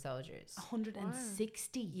 7,000 soldiers.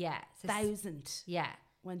 160? Yeah. Thousand? Yeah.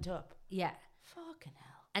 Went up? Yeah. Fucking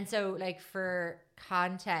hell. And so, like, for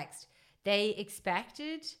context, they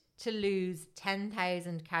expected to lose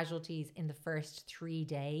 10,000 casualties in the first 3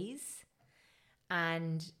 days,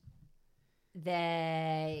 and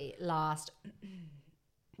they lost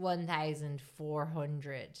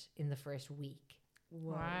 1,400 in the first week.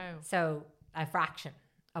 Wow. So a fraction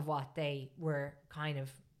of what they were kind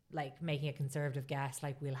of like making a conservative guess,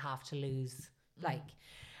 like we'll have to lose, like.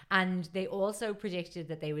 And they also predicted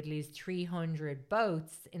that they would lose 300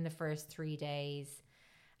 boats in the first 3 days.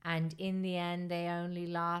 And in the end, they only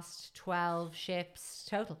lost 12 ships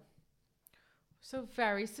total. So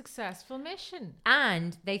very successful mission.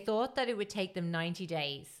 And they thought that it would take them 90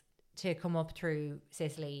 days to come up through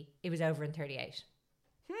Sicily. It was over in 38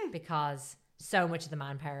 because so much of the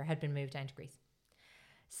manpower had been moved down to Greece.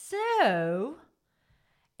 So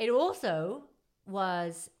it also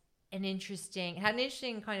was had an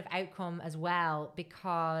interesting kind of outcome as well,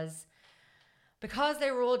 because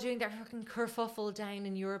they were all doing their fucking kerfuffle down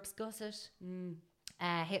in Europe's gusset.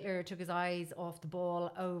 Hitler took his eyes off the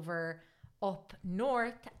ball over up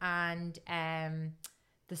north, and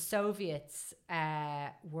the Soviets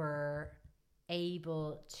were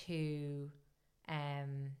able to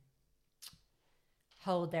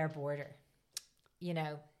hold their border. You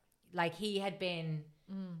know, like he had been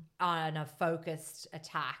on a focused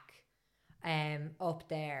attack up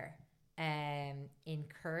there in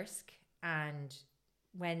Kursk, and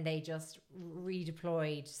when they just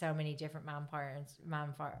redeployed so many different manpower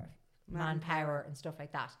and stuff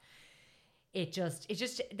like that, it just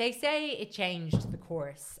they say it changed the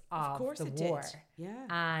course of the war. Did. Yeah.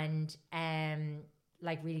 And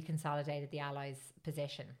like really consolidated the Allies'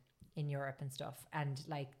 position in Europe and stuff, and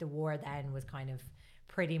like the war then was kind of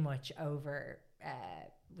pretty much over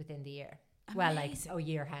within the year. Amazing. Well, like a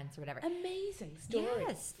year hence or whatever. Amazing story.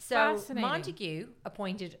 Yes. So Montague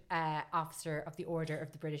appointed officer of the Order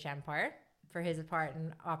of the British Empire for his part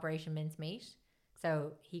in Operation Mincemeat.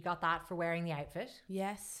 So he got that for wearing the outfit.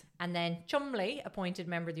 Yes. And then Cholmondeley appointed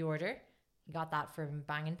member of the Order. He got that from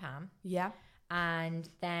banging Pam. Yeah. And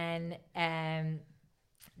then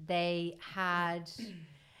they had...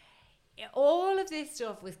 all of this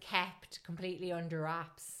stuff was kept completely under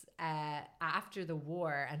wraps after the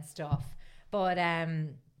war and stuff. But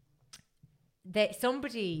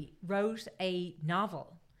somebody wrote a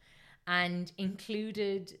novel and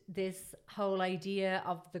included this whole idea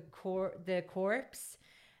of the corpse,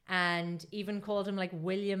 and even called him like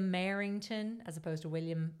William Merrington as opposed to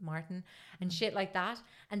William Martin and shit like that.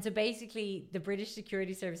 And so basically the British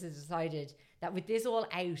security services decided that with this all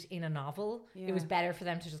out in a novel, it was better for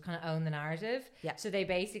them to just kind of own the narrative. Yeah. So they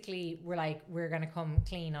basically were like, we're going to come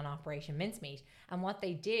clean on Operation Mincemeat. And what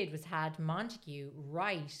they did was had Montague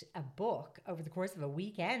write a book over the course of a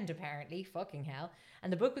weekend, apparently. Fucking hell.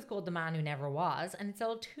 And the book was called The Man Who Never Was, and it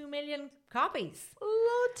sold 2 million copies.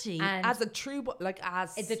 Bloody. As a true book, like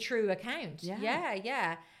as... It's a true account.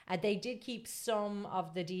 Yeah. They did keep some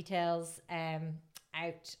of the details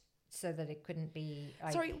out so that it couldn't be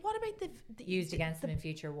like, sorry, what about the used against them in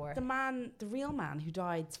future war? The real man who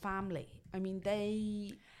died's family. I mean,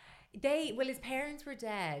 they well, his parents were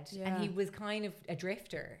dead, and he was kind of a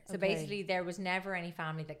drifter. So basically, there was never any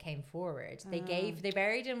family that came forward. They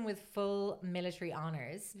buried him with full military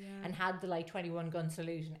honors and had the like 21 gun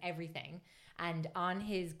salute and everything. And on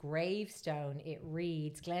his gravestone, it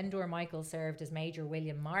reads, Glendore Michael served as Major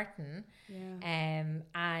William Martin.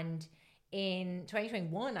 And in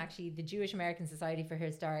 2021, actually, the Jewish American Society for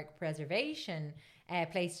Historic Preservation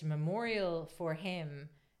placed a memorial for him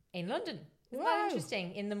in London. Isn't that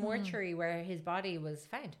interesting? In the mortuary where his body was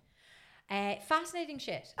found. Fascinating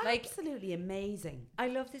shit. Absolutely amazing. I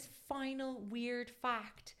love this final weird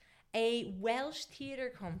fact. A Welsh theatre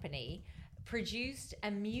company produced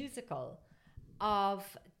a musical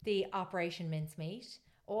of the Operation Mincemeat,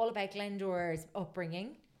 all about Glendore's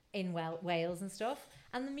upbringing in Wales and stuff.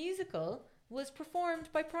 And the musical was performed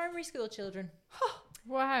by primary school children.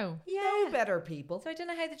 Wow. Yeah. No better people. So I don't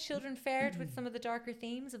know how the children fared with some of the darker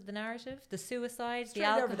themes of the narrative. The suicide, the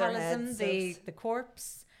alcoholism, the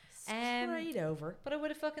corpse. Straight over. But I would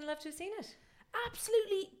have fucking loved to have seen it.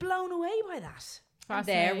 Absolutely blown away by that. And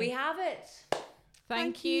there we have it.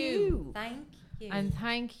 Thank you. Thank you. And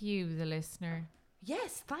thank you, the listener.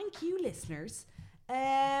 Yes, thank you, listeners.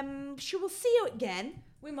 Sure, we'll see you again.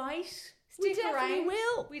 We might. We definitely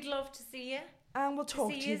will. We'd love to see you. And we'll talk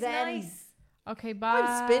to you then. Nice. Okay, bye.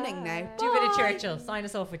 I'm spinning now. Do a bit of Churchill. Sign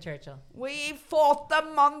us off with Churchill. We fought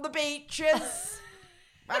them on the beaches.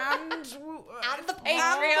 and the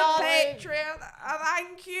Patreon.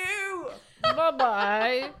 Thank you.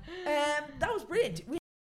 Bye-bye. That was brilliant.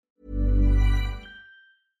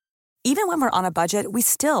 Even when we're on a budget, we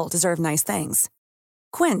still deserve nice things.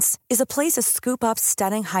 Quince is a place to scoop up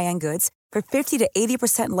stunning high-end goods for 50 to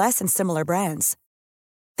 80% less than similar brands.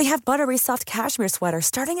 They have buttery soft cashmere sweaters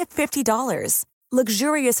starting at $50,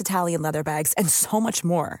 luxurious Italian leather bags, and so much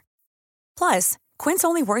more. Plus, Quince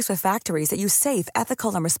only works with factories that use safe,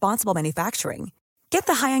 ethical, and responsible manufacturing. Get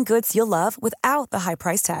the high-end goods you'll love without the high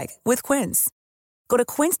price tag with Quince. Go to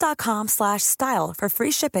quince.com/style for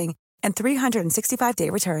free shipping and 365-day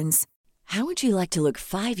returns. How would you like to look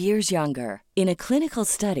 5 years younger? In a clinical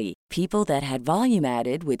study, people that had volume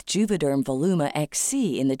added with Juvederm Voluma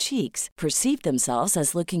XC in the cheeks perceived themselves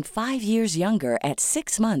as looking 5 years younger at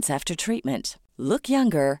 6 months after treatment. Look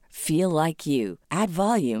younger, feel like you. Add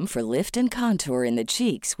volume for lift and contour in the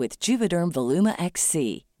cheeks with Juvederm Voluma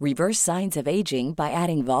XC. Reverse signs of aging by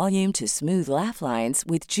adding volume to smooth laugh lines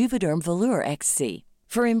with Juvederm Volure XC.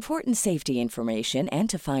 For important safety information and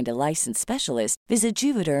to find a licensed specialist, visit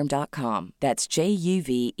Juvederm.com. That's JUVEDERM.com.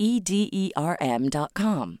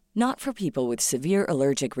 Not for people with severe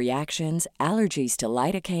allergic reactions, allergies to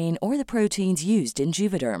lidocaine, or the proteins used in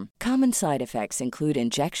Juvederm. Common side effects include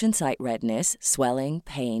injection site redness, swelling,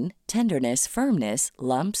 pain, tenderness, firmness,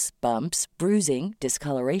 lumps, bumps, bruising,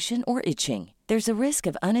 discoloration, or itching. There's a risk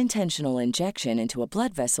of unintentional injection into a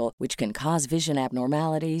blood vessel, which can cause vision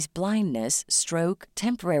abnormalities, blindness, stroke,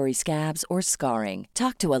 temporary scabs, or scarring.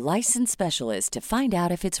 Talk to a licensed specialist to find out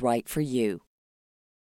if it's right for you.